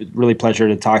was really a pleasure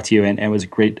to talk to you, and it was a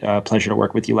great pleasure to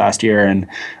work with you last year. And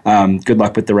good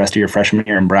luck with the rest of your freshman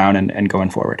year in Brown and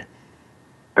going forward.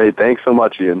 Great. Thanks so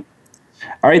much, Ian.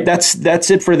 All right,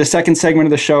 that's it for the second segment of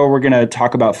the show. We're going to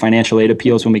talk about financial aid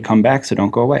appeals when we come back, so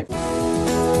don't go away.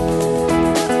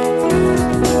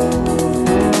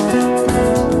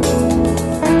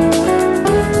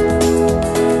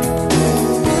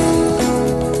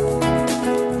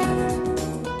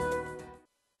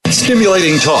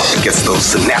 Stimulating talk gets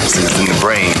those synapses in the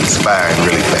brain firing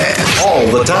really fast. All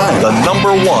the time. The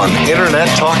number one internet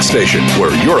talk station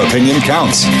where your opinion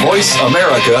counts.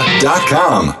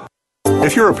 VoiceAmerica.com.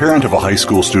 If you're a parent of a high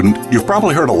school student, you've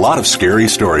probably heard a lot of scary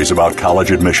stories about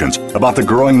college admissions, about the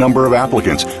growing number of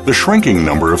applicants, the shrinking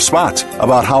number of spots,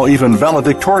 about how even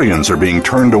valedictorians are being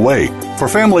turned away. For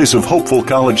families of hopeful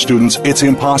college students, it's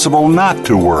impossible not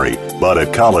to worry. But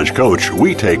at College Coach,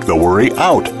 we take the worry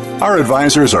out. Our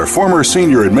advisors are former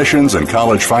senior admissions and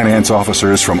college finance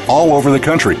officers from all over the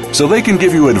country, so they can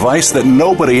give you advice that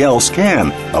nobody else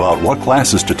can about what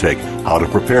classes to take, how to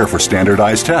prepare for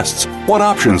standardized tests, what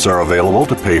options are available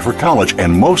to pay for college,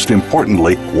 and most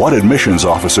importantly, what admissions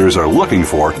officers are looking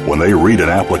for when they read an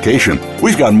application.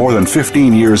 We've got more than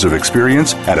 15 years of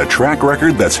experience and a track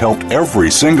record that's helped every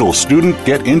single student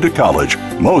get into college,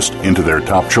 most into their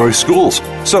top choice schools.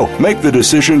 So make the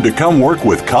decision to come work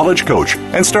with College Coach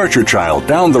and start your child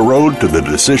down the road to the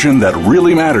decision that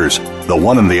really matters, the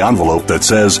one in the envelope that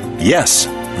says yes.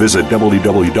 Visit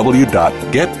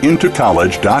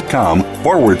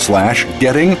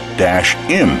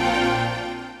www.getintocollege.com/getting-in.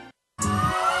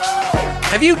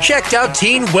 Have you checked out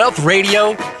Teen Wealth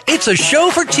Radio? It's a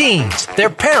show for teens, their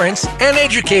parents, and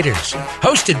educators.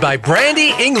 Hosted by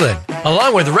Brandy England.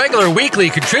 Along with regular weekly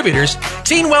contributors,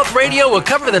 Teen Wealth Radio will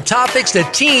cover the topics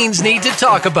that teens need to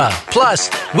talk about. Plus,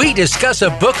 we discuss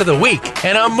a book of the week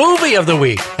and a movie of the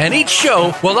week. And each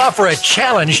show will offer a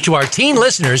challenge to our teen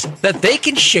listeners that they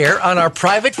can share on our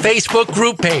private Facebook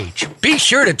group page. Be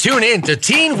sure to tune in to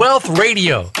Teen Wealth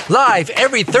Radio, live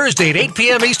every Thursday at 8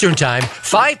 p.m. Eastern Time,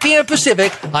 5 p.m.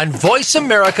 Pacific on Voice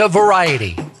America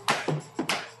Variety.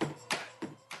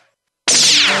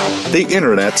 The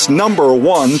Internet's number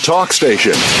one talk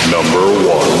station. Number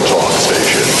one talk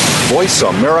station.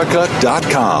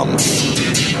 VoiceAmerica.com.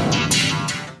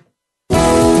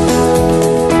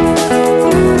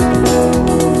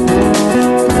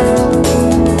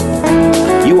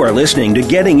 You are listening to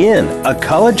Getting In, a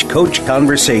College Coach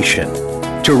Conversation.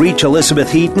 To reach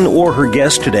Elizabeth Heaton or her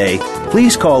guest today,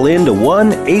 please call in to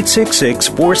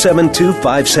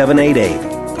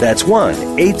 1-866-472-5788. That's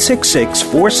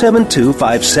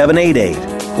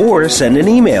 1-866-472-5788. Or send an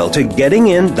email to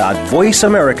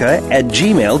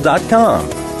gettingin.voiceamerica@gmail.com.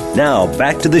 Now,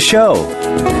 back to the show.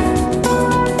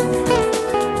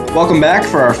 Welcome back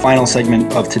for our final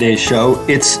segment of today's show.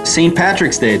 It's St.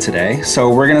 Patrick's Day today, so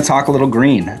we're going to talk a little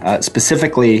green,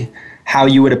 specifically how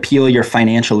you would appeal your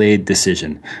financial aid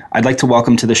decision. I'd like to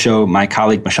welcome to the show my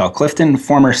colleague, Michelle Clifton,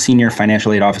 former senior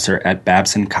financial aid officer at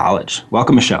Babson College.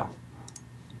 Welcome, Michelle.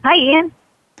 Hi, Ian.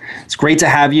 It's great to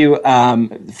have you.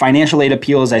 Financial aid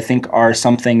appeals, I think, are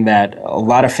something that a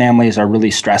lot of families are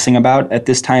really stressing about at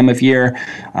this time of year.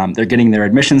 They're getting their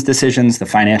admissions decisions. The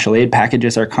financial aid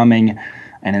packages are coming.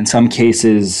 And in some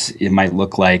cases, it might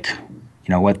look like, you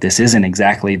know what, this isn't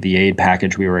exactly the aid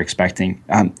package we were expecting.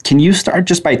 Can you start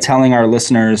just by telling our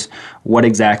listeners what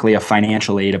exactly a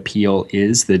financial aid appeal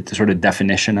is, the sort of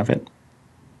definition of it?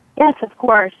 Yes, of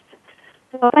course.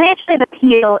 So financial aid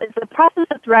appeal is the process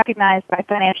that's recognized by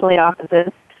financial aid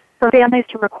offices for families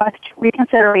to request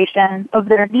reconsideration of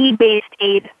their need-based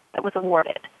aid that was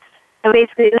awarded. So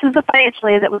basically, this is the financial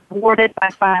aid that was awarded by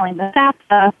filing the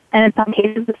FAFSA, and in some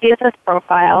cases, the CSS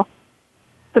profile.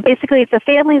 So basically, it's a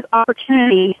family's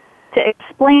opportunity to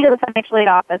explain to the financial aid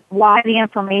office why the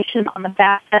information on the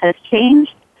FAFSA has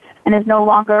changed and is no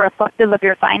longer reflective of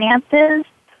your finances,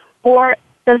 or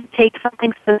does it take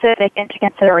something specific into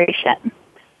consideration.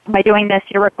 By doing this,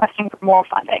 you're requesting for more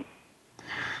funding.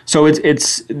 So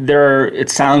it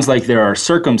sounds like there are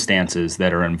circumstances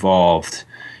that are involved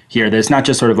here. There's not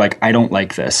just sort of like, I don't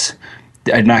like this,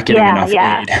 I'm not getting enough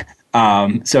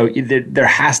aid. So there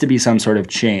has to be some sort of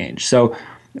change. So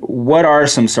what are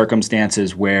some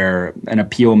circumstances where an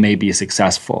appeal may be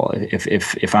successful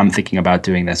if I'm thinking about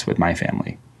doing this with my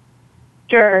family?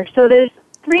 Sure. So there's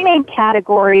three main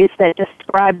categories that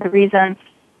describe the reasons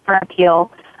for an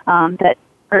appeal that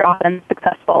are often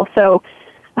successful. So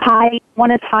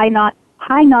one is high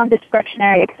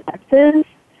non-discretionary expenses.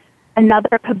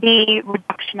 Another could be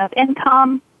reduction of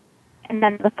income. And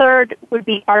then the third would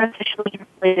be artificially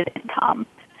inflated income.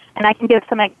 And I can give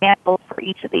some examples for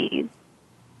each of these.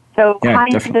 So high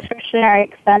non-discretionary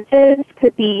expenses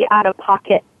could be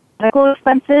out-of-pocket medical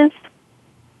expenses,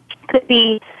 could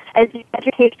be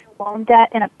education loan debt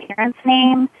in a parent's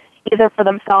name, either for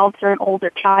themselves or an older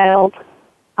child.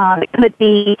 It could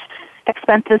be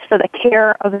expenses for the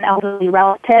care of an elderly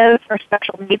relative or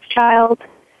special needs child.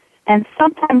 And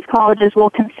sometimes colleges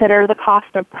will consider the cost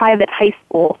of private high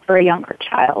school for a younger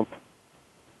child.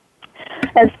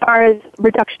 As far as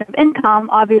reduction of income,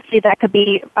 obviously that could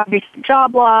be a recent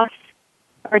job loss,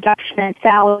 a reduction in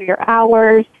salary or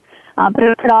hours, but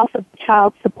it could also be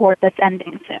child support that's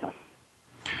ending soon.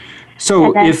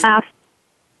 So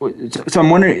I'm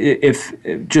wondering if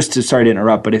just to, sorry to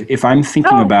interrupt, but if I'm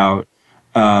thinking about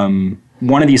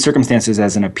one of these circumstances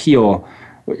as an appeal,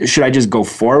 should I just go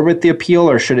forward with the appeal,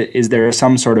 or is there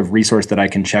some sort of resource that I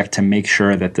can check to make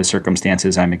sure that the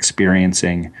circumstances I'm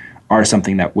experiencing are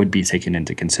something that would be taken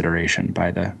into consideration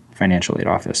by the financial aid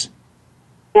office?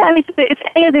 Yeah, I mean, if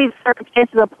any of these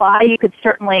circumstances apply, you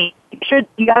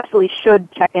absolutely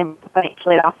should check in with the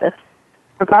financial aid office,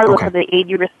 regardless of the aid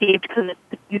you received, because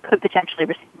you could potentially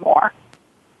receive more.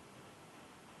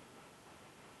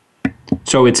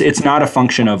 So it's not a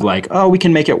function of like, oh, we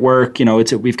can make it work.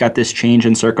 We've got this change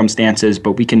in circumstances,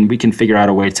 but we can figure out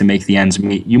a way to make the ends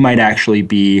meet. You might actually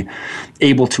be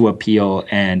able to appeal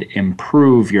and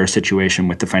improve your situation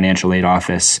with the financial aid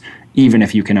office, even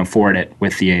if you can afford it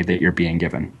with the aid that you're being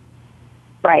given.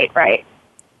 Right.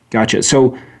 Gotcha.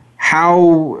 So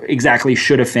how exactly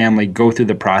should a family go through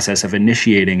the process of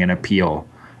initiating an appeal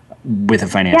with a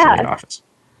financial aid office?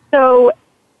 So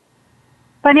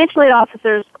financial aid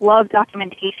officers love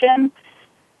documentation.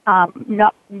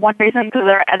 Not one reason, because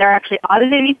they're actually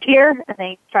audited each year, and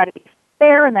they try to be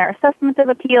fair in their assessment of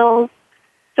appeals.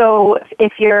 So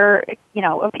if you're,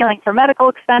 appealing for medical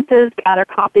expenses, gather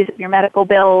copies of your medical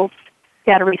bills,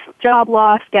 get a recent job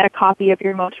loss, get a copy of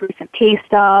your most recent pay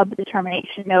stub, the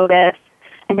termination notice,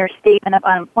 and your statement of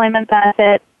unemployment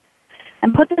benefit,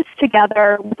 and put this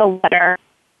together with a letter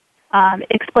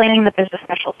explaining that there's a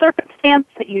special circumstance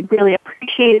that you'd really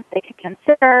appreciate if they could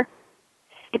consider.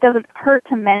 It doesn't hurt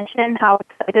to mention how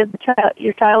excited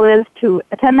your child is to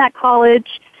attend that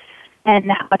college and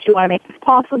how much you want to make this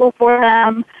possible for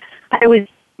them. I always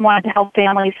wanted to help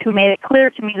families who made it clear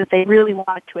to me that they really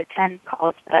wanted to attend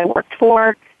college that I worked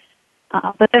for.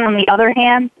 But then on the other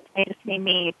hand, it just made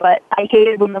me, but I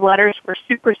hated when the letters were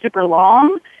super, super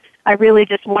long. I really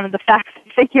just wanted the facts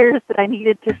and figures that I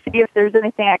needed to see if there's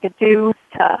anything I could do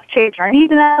to change our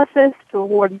need analysis, to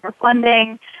award more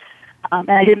funding. And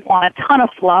I didn't want a ton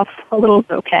of fluff. A little is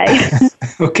okay.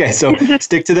 Okay, so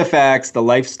stick to the facts, the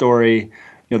life story,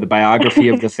 the biography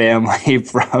of the family,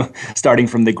 starting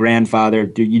from the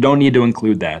grandfather. You don't need to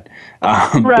include that,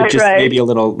 but just maybe a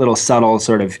little subtle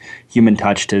sort of human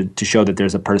touch to show that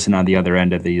there's a person on the other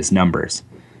end of these numbers.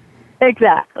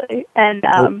 Exactly,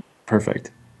 and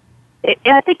perfect.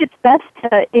 I think it's best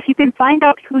to, if you can find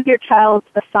out who your child's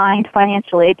assigned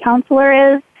financial aid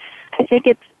counselor is, I think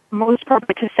it's most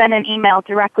appropriate to send an email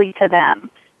directly to them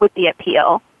with the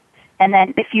appeal. And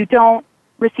then if you don't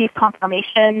receive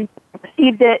confirmation,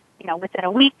 received it, within a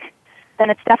week,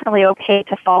 then it's definitely okay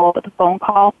to follow up with a phone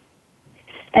call.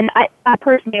 And I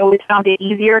personally always found it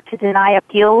easier to deny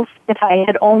appeals if I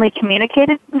had only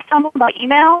communicated with someone by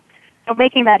email. So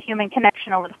making that human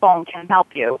connection over the phone can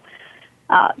help you.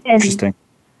 Interesting.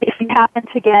 If you happen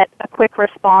to get a quick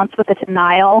response with a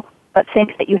denial, but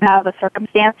think that you have a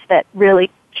circumstance that really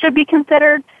should be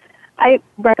considered, I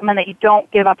recommend that you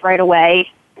don't give up right away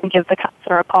and give the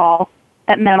counselor a call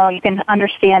at minimum, you can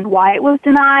understand why it was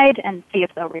denied and see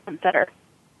if they'll reconsider.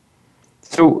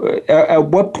 So, at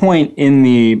what point in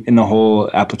the whole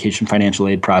application financial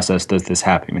aid process does this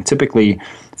happen? I mean, typically,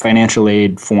 financial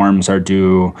aid forms are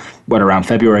due around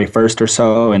February 1st or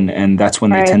so, and that's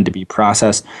when they tend to be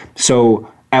processed. So,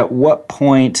 at what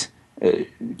point,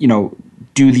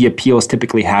 do the appeals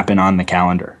typically happen on the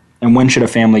calendar, and when should a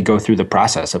family go through the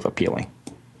process of appealing?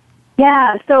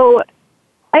 Yeah, so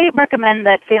I recommend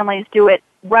that families do it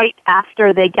right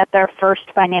after they get their first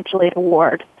financial aid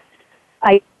award.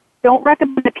 I don't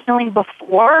recommend appealing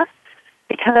before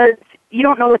because you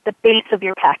don't know what the base of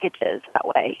your package is that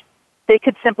way. They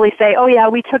could simply say, oh yeah,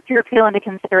 we took your appeal into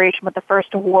consideration with the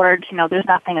first award, there's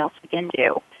nothing else we can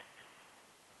do.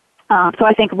 So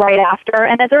I think right after,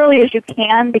 and as early as you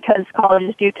can, because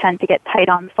colleges do tend to get tight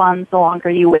on funds the longer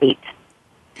you wait.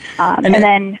 And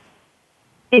then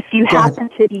if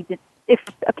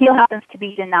appeal happens to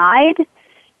be denied,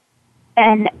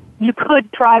 and you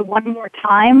could try one more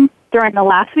time during the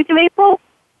last week of April,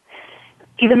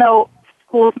 even though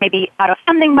schools may be out of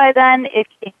funding by then, it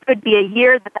could be a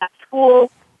year that school,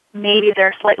 maybe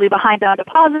they're slightly behind on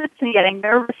deposits and getting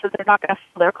nervous that they're not going to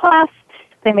fill their class.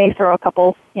 They may throw a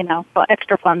couple,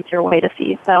 extra funds your way to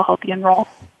see if that'll help you enroll.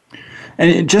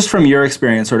 And just from your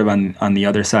experience sort of on the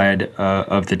other side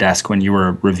of the desk when you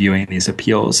were reviewing these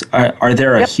appeals, are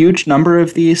there a huge number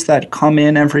of these that come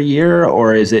in every year,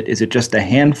 or is it just a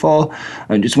handful?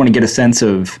 I just want to get a sense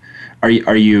of, are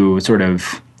you sort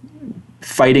of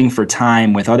fighting for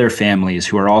time with other families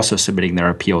who are also submitting their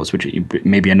appeals, which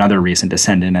may be another reason to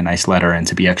send in a nice letter and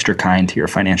to be extra kind to your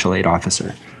financial aid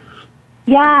officer?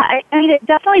 Yeah, I mean, it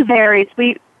definitely varies.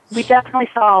 We definitely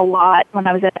saw a lot when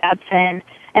I was at Babson.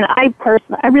 And I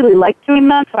really liked doing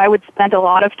them, so I would spend a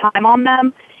lot of time on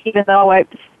them, even though I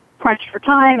was crunched for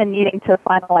time and needing to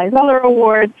finalize other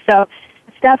awards. So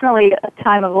it's definitely a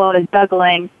time of a lot of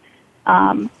juggling.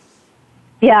 There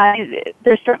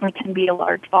certainly can be a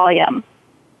large volume.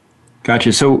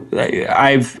 Gotcha. So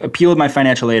I've appealed my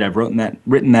financial aid. I've written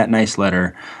that nice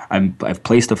letter. I've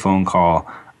placed a phone call.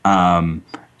 And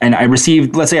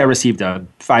let's say I received a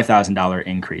 $5,000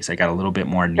 increase. I got a little bit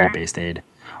more need-based aid.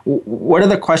 What are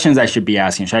the questions I should be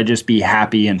asking? Should I just be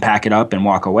happy and pack it up and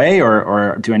walk away,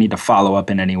 or do I need to follow up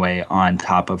in any way on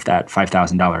top of that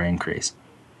 $5,000 increase?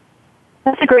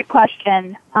 That's a great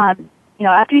question.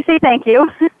 After you say thank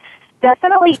you,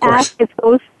 definitely ask if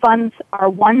those funds are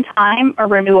one-time or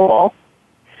renewable,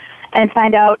 and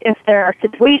find out if there are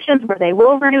situations where they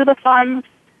will renew the funds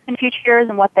in future years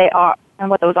and what they are and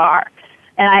what those are.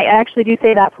 And I actually do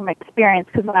say that from experience,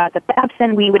 because when I was at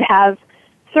Babson, we would have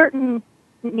certain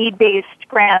need-based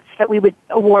grants that we would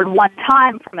award one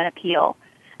time from an appeal,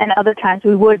 and other times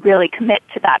we would really commit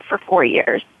to that for 4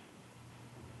 years.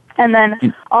 And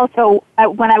then also,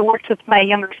 when I worked with my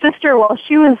younger sister while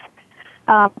she was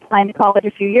applying to college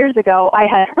a few years ago, I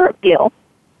had her appeal,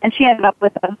 and she ended up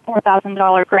with a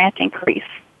 $4,000 grant increase.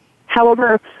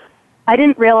 However, I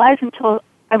didn't realize until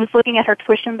I was looking at her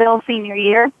tuition bill senior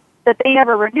year that they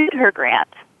never renewed her grant,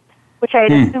 which I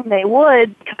had assumed they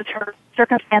would because her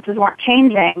circumstances weren't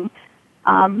changing.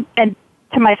 And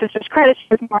to my sister's credit, she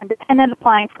was more independent,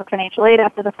 applying for financial aid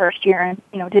after the first year and,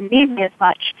 didn't need me as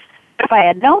much. If I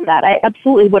had known that, I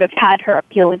absolutely would have had her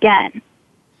appeal again.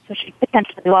 So she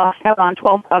potentially lost out on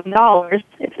 $12,000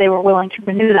 if they were willing to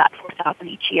renew that $4,000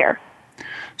 each year.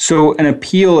 So an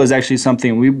appeal is actually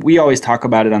something we always talk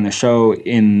about it on the show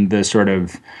in the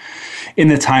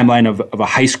timeline of a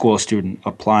high school student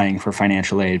applying for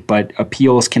financial aid, but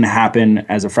appeals can happen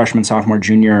as a freshman, sophomore,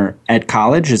 junior at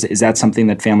college. Is that something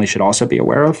that families should also be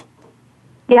aware of?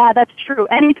 Yeah, that's true.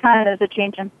 Anytime there's a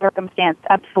change in circumstance,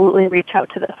 absolutely reach out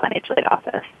to the financial aid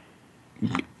office.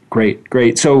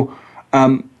 Great. So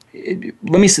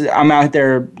let me say, I'm out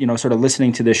there, sort of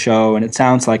listening to this show, and it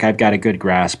sounds like I've got a good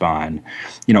grasp on,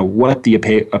 what the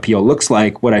appeal looks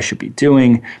like, what I should be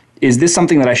doing. Is this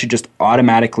something that I should just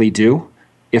automatically do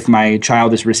if my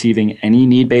child is receiving any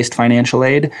need-based financial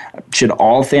aid? Should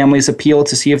all families appeal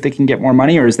to see if they can get more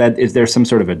money, or is there some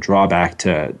sort of a drawback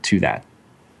to that?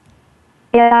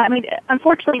 Yeah, I mean,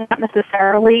 unfortunately, not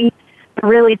necessarily. There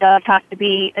really does have to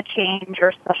be a change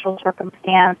or special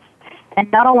circumstance. And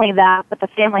not only that, but the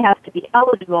family has to be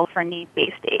eligible for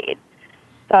need-based aid.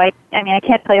 So, I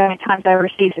can't tell you how many times I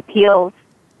received appeals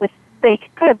they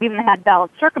could have even had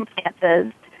valid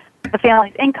circumstances. The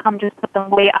family's income just put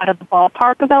them way out of the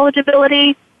ballpark of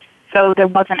eligibility, so there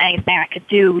wasn't anything I could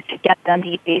do to get them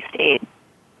need-based aid.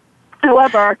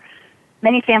 However,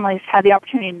 many families have the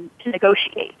opportunity to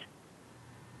negotiate.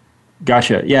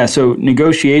 Gotcha. Yeah, so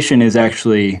negotiation is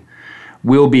actually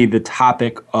will be the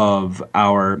topic of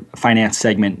our finance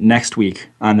segment next week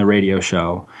on the radio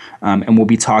show. And we'll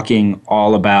be talking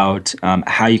all about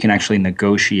how you can actually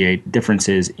negotiate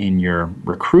differences in your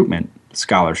recruitment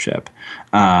scholarship.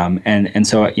 And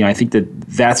so, I think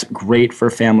that's great for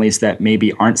families that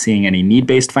maybe aren't seeing any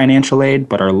need-based financial aid,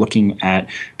 but are looking at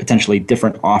potentially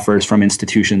different offers from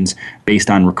institutions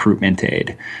based on recruitment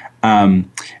aid.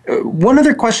 One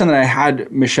other question that I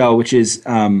had, Michelle, which is,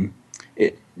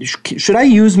 should I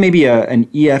use maybe an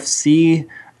EFC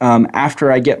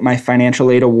after I get my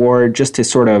financial aid award just to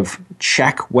sort of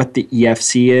check what the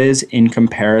EFC is in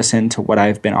comparison to what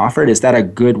I've been offered? Is that a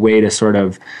good way to sort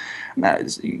of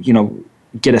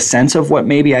get a sense of what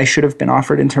maybe I should have been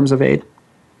offered in terms of aid?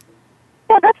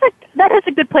 Yeah, that is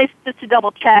a good place just to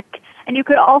double check. And you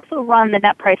could also run the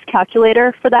net price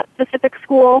calculator for that specific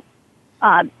school.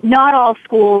 Not all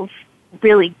schools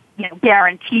really,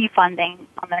 guarantee funding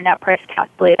on their net price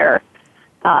calculator.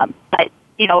 But,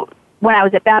 when I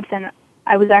was at Babson,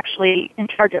 I was actually in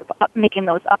charge of making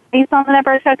those updates on the net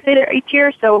price calculator each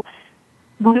year. So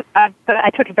I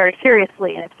took it very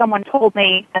seriously. And if someone told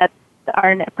me that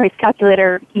our net price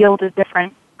calculator yielded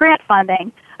different grant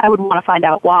funding, I would want to find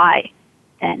out why.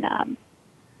 And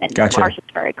Gotcha. Ours is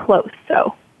very close.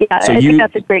 So, I think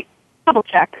that's a great double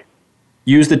check.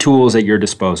 Use the tools at your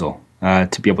disposal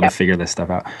to be able to figure this stuff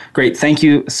out. Great. Thank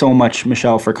you so much,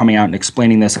 Michelle, for coming out and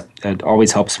explaining this. It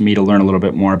always helps me to learn a little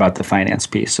bit more about the finance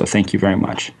piece. So thank you very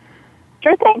much.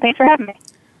 Sure thing. Thanks for having me.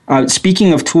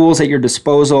 Speaking of tools at your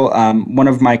disposal, one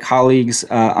of my colleagues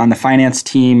on the finance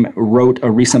team wrote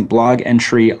a recent blog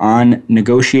entry on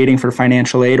negotiating for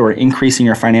financial aid or increasing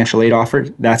your financial aid offer.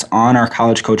 That's on our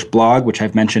College Coach blog, which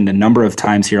I've mentioned a number of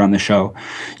times here on the show.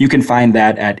 You can find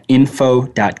that at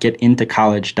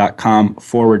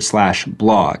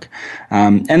info.getintocollege.com/blog.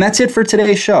 And that's it for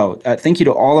today's show. Thank you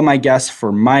to all of my guests,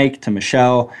 for Mike, to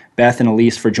Michelle, Beth, and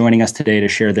Elise for joining us today to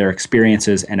share their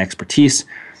experiences and expertise.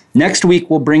 Next week,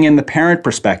 we'll bring in the parent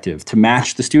perspective to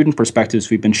match the student perspectives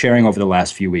we've been sharing over the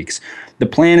last few weeks. The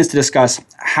plan is to discuss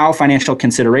how financial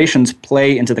considerations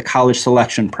play into the college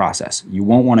selection process. You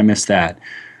won't want to miss that.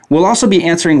 We'll also be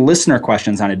answering listener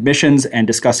questions on admissions and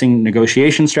discussing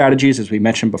negotiation strategies, as we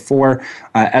mentioned before,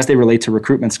 as they relate to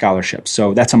recruitment scholarships.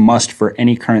 So that's a must for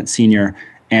any current senior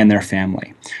and their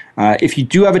family. If you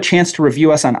do have a chance to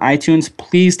review us on iTunes,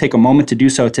 please take a moment to do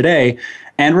so today.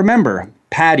 And remember,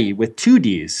 Paddy with 2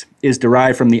 Ds is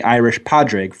derived from the Irish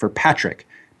padrig for Patrick.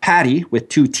 Paddy with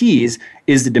 2 Ts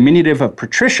is the diminutive of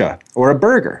Patricia or a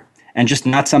burger, and just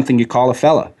not something you call a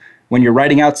fella. When you're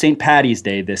writing out St. Paddy's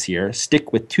Day this year,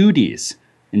 stick with 2 Ds.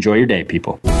 Enjoy your day,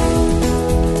 people.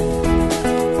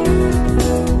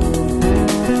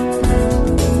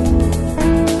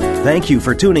 Thank you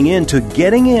for tuning in to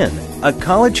Getting In, a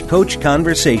College Coach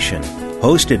Conversation,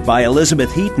 hosted by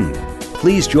Elizabeth Heaton.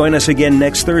 Please join us again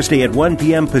next Thursday at 1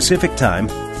 p.m. Pacific Time,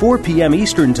 4 p.m.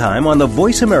 Eastern Time on the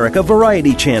Voice America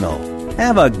Variety Channel.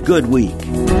 Have a good week.